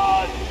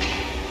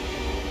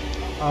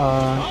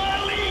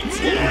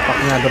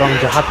 Nampaknya ada orang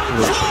jahat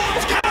pula.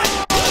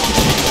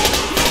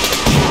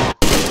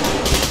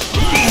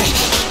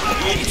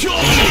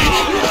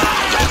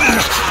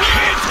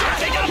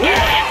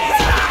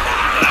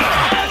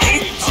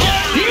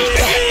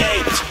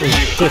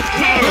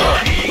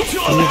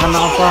 Ini karena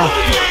apa?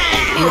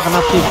 Ini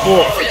karena tipu.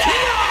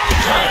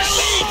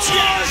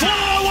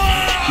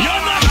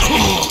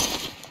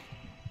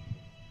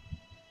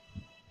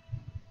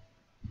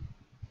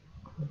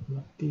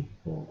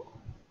 Tipu.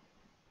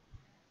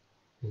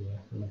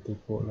 Iya,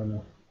 tipu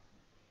lah.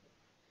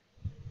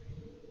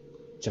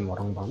 Cuma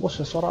orang bagus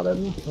ya suara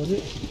tadi.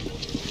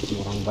 Cuma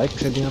orang baik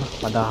saya dengar.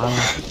 Padahal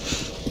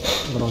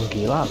orang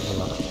gila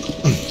pula.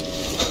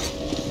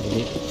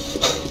 Jadi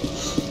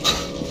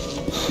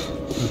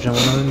macam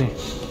mana nih?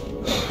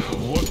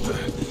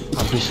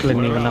 Habis nih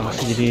kena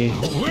kasih jadi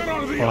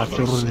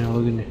pelacur nih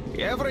begini.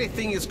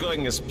 Everything is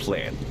going as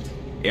planned.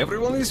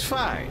 Everyone is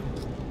fine.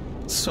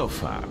 So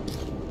far.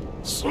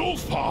 So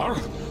far,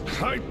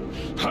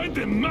 I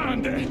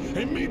demand a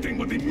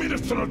meeting with the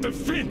Minister of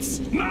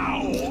Defense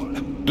now!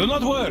 Do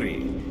not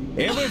worry.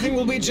 Everything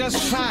will be just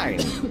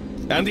fine.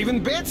 And even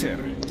better.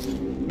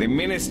 The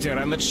minister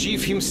and the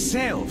chief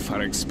himself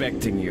are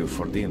expecting you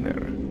for dinner.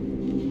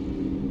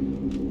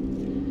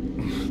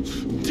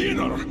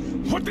 Dinner?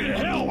 What the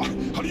hell?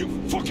 Are you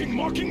fucking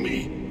mocking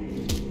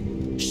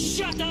me?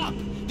 Shut up!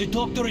 The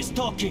doctor is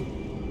talking.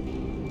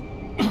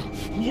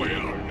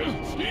 Where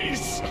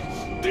is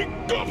the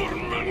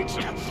government?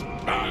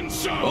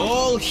 Answer!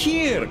 All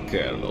here,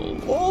 Colonel.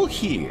 All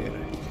here.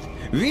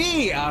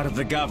 We are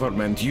the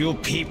government you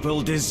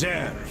people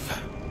deserve.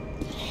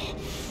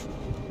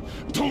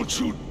 Don't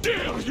you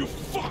dare, you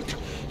fuck!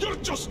 You're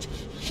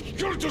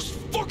just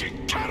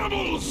fucking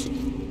cannibals!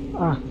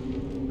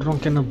 Wrong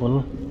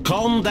cannibal.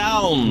 Calm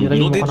down. Kirain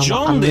You mo did ka na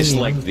John makan this din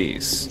yan. like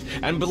this.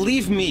 And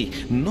believe me,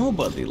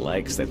 nobody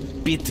likes that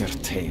bitter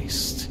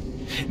taste.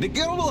 The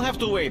girl will have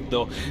to wait,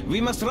 though. We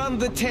must run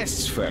the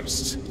tests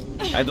first.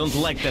 I don't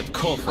like that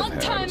cough of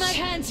Untie my hers.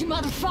 hands, you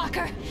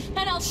motherfucker,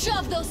 and I'll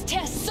shove those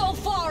tests so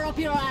far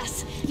up your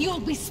ass, you'll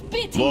be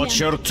spitting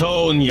Watch them. your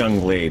tone,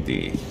 young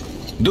lady.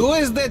 Do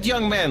as that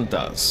young man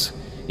does.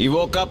 He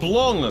woke up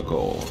long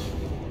ago,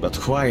 but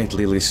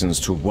quietly listens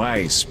to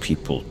wise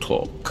people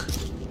talk.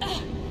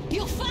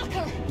 You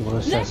fucker! Boleh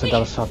saya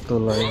sedar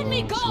satu lah yang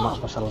semak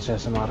pasal saya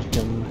sama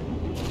Arjun.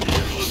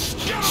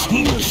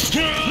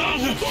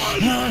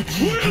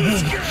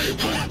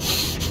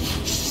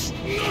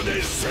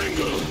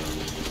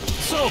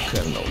 So,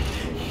 Colonel,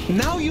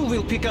 now you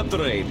will pick up the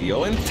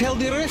radio and tell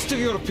the rest of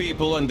your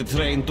people on the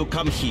train to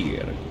come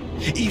here.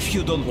 If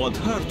you don't want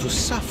her to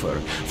suffer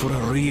for a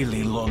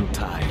really long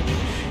time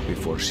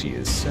before she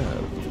is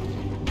served.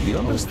 Do you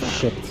understand?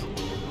 Shit.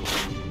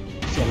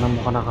 Siya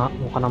mukha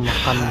na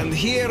makan. And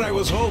here I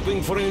was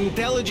hoping for an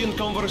intelligent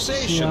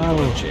conversation Sial.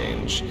 for a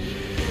change.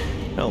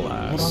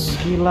 Orang Alas.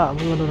 gila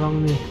bukan orang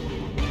nih.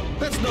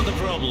 That's not a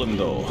problem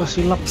though,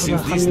 Tersilap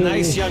since sudah this kami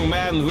nice ini. young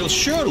man will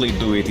surely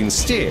do it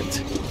instead.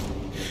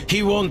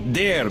 He won't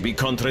dare be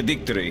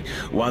contradictory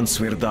once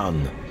we're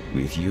done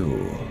with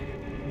you.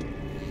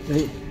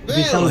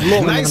 Pisang Well,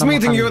 belum nice kena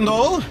meeting makan. you and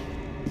all.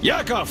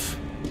 Yakov,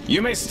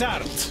 you may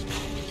start.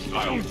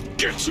 I'll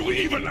get you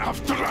even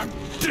after I'm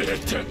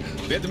dead.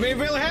 That may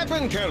well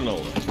happen,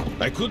 Colonel.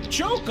 I could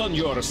choke on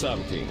you or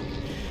something.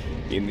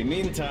 In the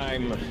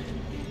meantime,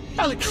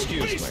 I'll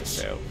excuse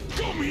myself.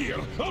 Come here,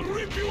 I'll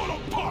rip you all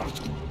apart.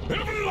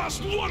 Every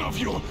last one of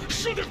you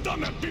should have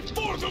done that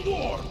before the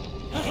war.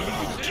 And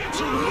I'll get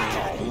you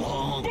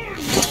now. Burn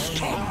you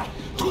scum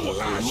to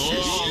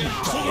ashes.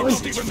 So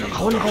that even the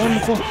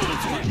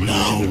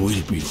Now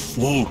we'll be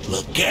full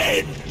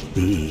again.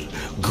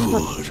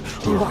 Good.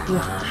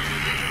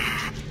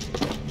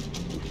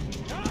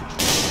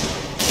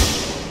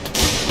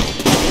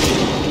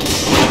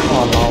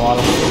 Awal.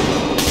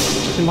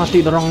 Kasi mati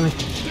dorong nih.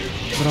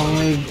 Dorong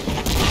nih.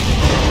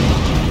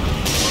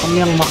 Kami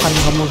yang makan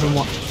kamu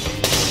semua.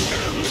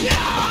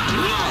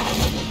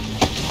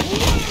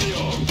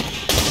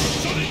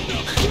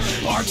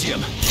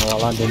 Artyom.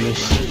 Wala Dennis.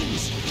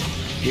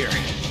 Here.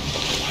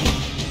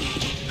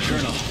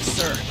 Colonel,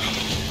 sir,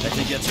 I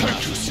think that's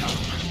enough.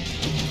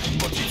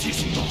 But it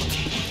is not.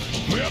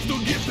 We have to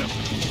get them.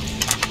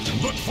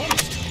 But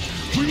first,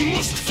 we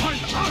must find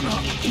Anna.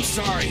 I'm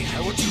sorry, I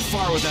went too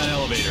far with that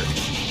elevator.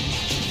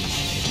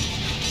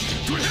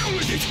 To hell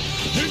with it!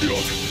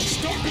 Idiot!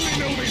 Stop the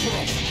main elevator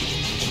up!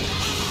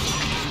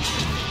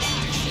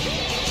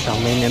 Yang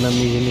main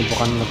enemy ini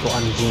bukan itu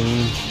anjing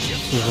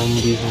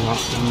zombie,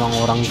 memang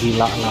orang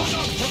gila lah.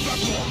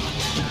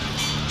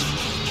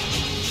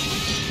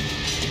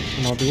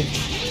 Kenapa ya?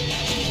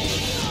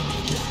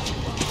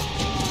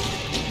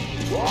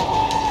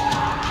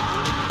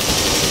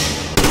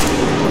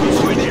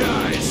 Between the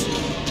eyes!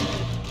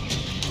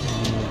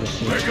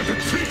 I got a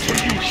treat for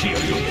you here,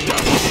 you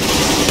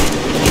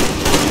dumb!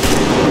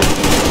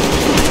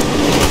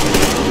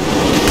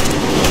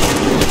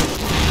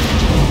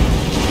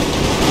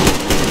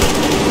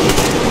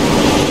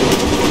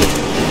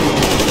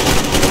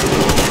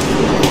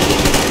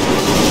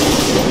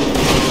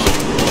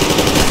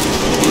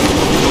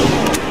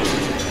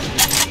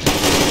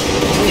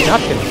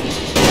 Jahat kan?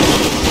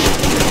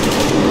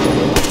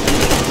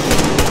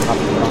 Tangkap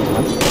orang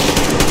kan?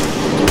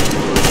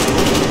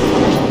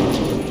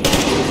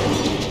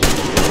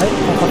 Ayo,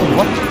 satu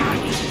bot.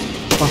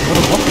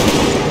 Satu bot.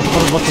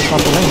 Satu bot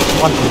sesuatu lain.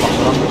 Bukan tembak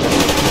orang.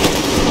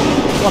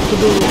 Waktu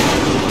dulu.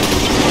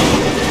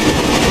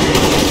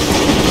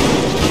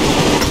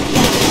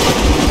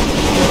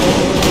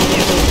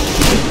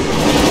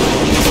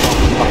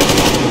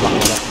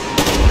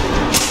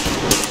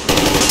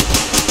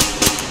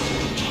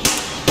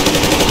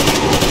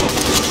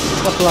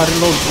 Lari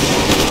load.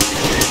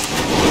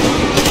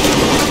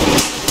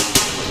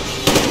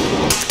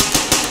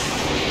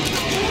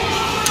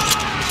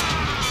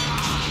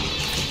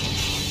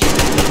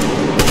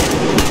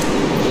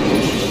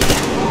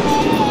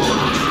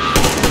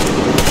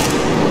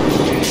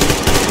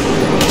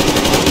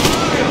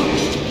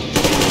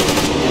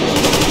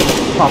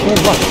 Apa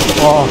buat?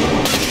 Oh.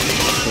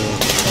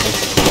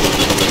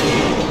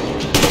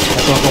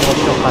 Itu aku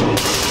kocokan.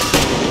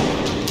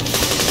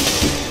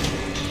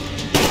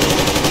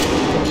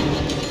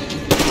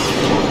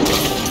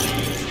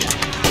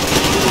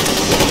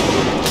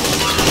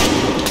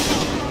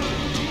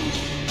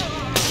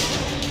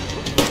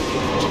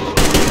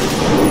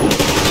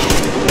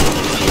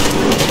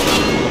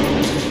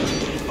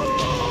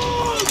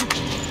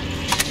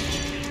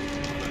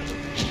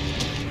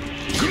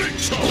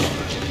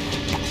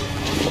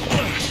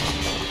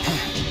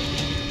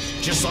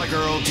 Just like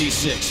our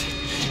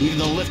OT-6. Even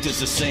the lift is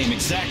the same,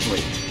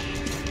 exactly.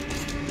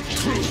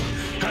 True,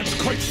 and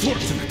quite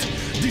fortunate.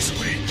 This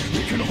way,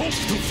 we can hope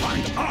to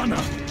find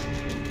Anna.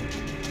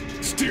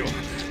 Still,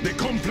 the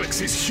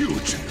complex is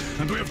huge,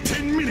 and we have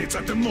 10 minutes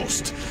at the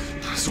most.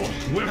 So,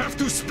 we'll have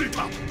to split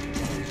up.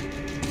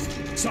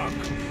 Sam,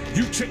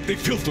 you check the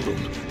filter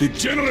room, the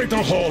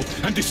generator hall,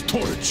 and the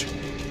storage.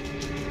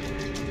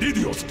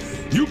 Idiot,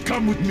 you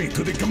come with me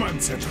to the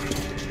command center.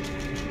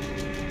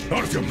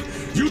 Artyom,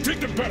 you take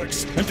the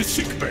barracks and the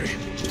sick bay.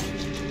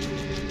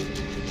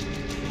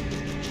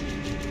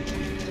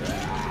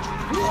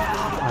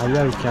 Aye,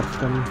 aye,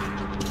 Captain.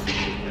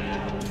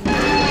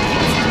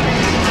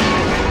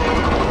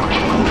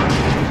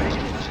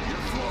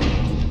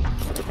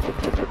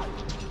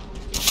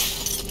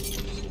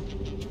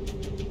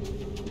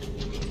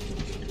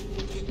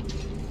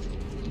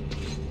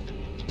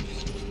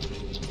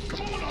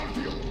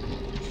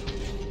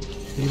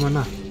 Di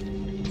mana?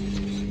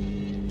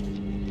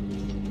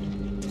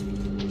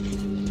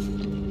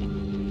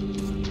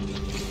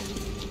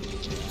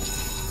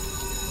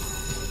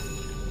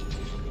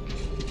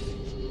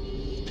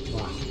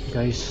 Wah,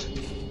 guys.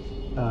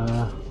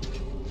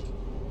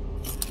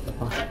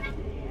 Apa?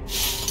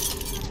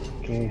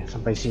 Oke,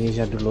 sampai sini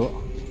aja dulu.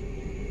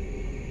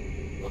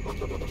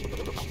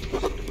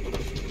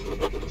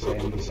 Saya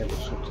end this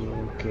episode.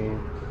 Oke,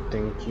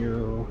 thank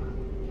you.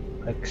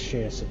 Like,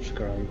 share,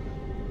 subscribe.